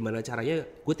 ya gimana caranya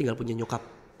gue tinggal punya nyokap.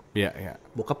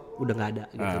 Bokap udah gak ada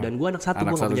gitu. Dan gue anak satu,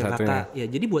 gue gak punya kakak. Ya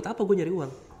jadi buat apa gue nyari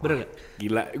uang? Bener gak?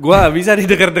 Gila, gue bisa nih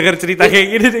denger cerita kayak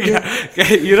gini nih.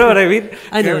 Kayak you know what I mean?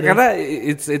 Karena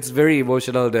it's very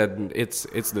emotional dan it's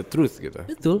the truth gitu.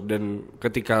 Betul. Dan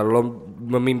ketika lo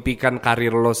memimpikan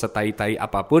karir lo setai-tai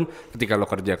apapun, ketika lo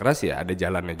kerja keras ya ada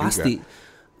jalannya juga. Pasti.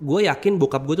 Gue yakin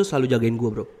bokap gue tuh selalu jagain gue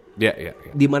bro. Iya.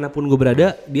 Dimanapun gue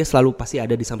berada, dia selalu pasti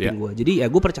ada di samping gue. Jadi ya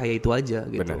gue percaya itu aja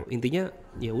gitu. Bener. Intinya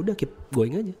ya udah keep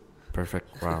going aja.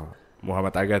 Perfect. Wow.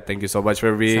 Muhammad Aga, thank you so much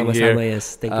for being here. Sama-sama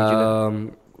yes, thank you juga.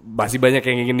 Masih banyak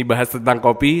yang ingin dibahas tentang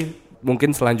kopi.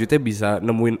 Mungkin selanjutnya bisa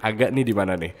nemuin Aga nih di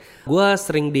mana nih? Gue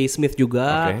sering di Smith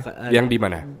juga. Yang di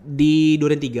mana? Di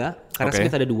Duren 3. Karena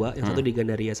Smith ada 2. Yang satu di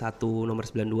Gandaria 1 nomor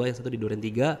 92, yang satu di Duren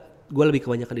 3. Gue lebih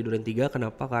kebanyakan di Duren 3.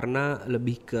 Kenapa? Karena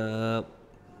lebih ke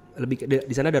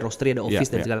di sana ada roastery, ada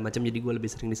office dan segala macam. Jadi gue lebih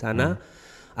sering di sana.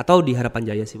 Atau di Harapan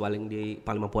Jaya sih paling di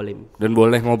Palmapolim. Dan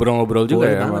boleh ngobrol-ngobrol juga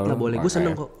boleh ya? Boleh banget lah, boleh. Gue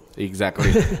seneng kok. Exactly.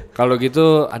 Kalau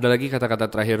gitu ada lagi kata-kata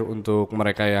terakhir untuk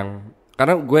mereka yang,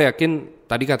 karena gue yakin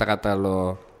tadi kata-kata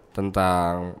lo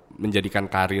tentang menjadikan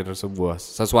karir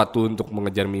sesuatu untuk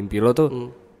mengejar mimpi lo tuh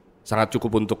sangat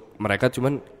cukup untuk mereka.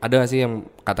 Cuman ada gak sih yang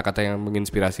kata-kata yang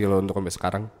menginspirasi lo untuk sampai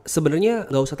sekarang? Sebenarnya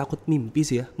nggak usah takut mimpi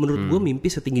sih ya. Menurut gue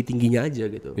mimpi setinggi-tingginya aja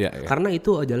gitu. Karena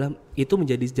itu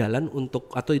menjadi jalan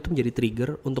untuk, atau itu menjadi trigger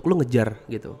untuk lo ngejar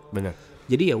gitu. Benar.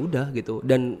 Jadi ya udah gitu.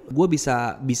 Dan gue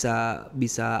bisa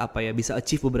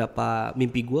achieve beberapa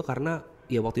mimpi gue karena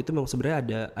ya waktu itu memang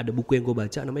sebenarnya ada buku yang gue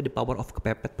baca namanya The Power of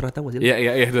Kepepet. Pernah tahu gak sih?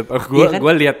 Iya.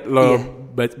 Gue lihat lo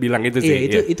bilang itu sih.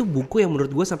 Itu buku yang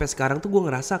menurut gue sampai sekarang tuh gue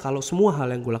ngerasa kalau semua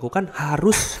hal yang gue lakukan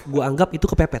harus gue anggap itu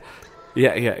kepepet.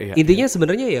 Iya. Intinya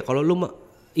sebenarnya ya kalau lo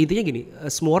intinya gini,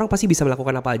 semua orang pasti bisa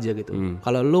melakukan apa aja gitu.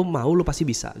 Kalau lo mau lo pasti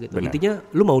bisa gitu. Benar. Intinya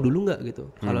lo mau dulu nggak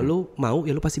gitu. Kalau lo mau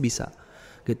ya lo pasti bisa.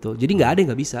 Gitu. Jadi nggak ada yang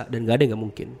nggak bisa dan nggak ada yang nggak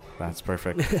mungkin. That's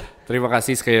perfect. Terima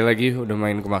kasih sekali lagi udah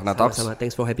main ke Makna Talks. Sama-sama.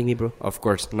 Thanks for having me bro. Of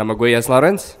course. Nama gue Yas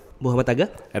Lawrence. Muhammad Aga.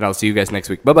 And I'll see you guys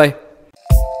next week. Bye bye.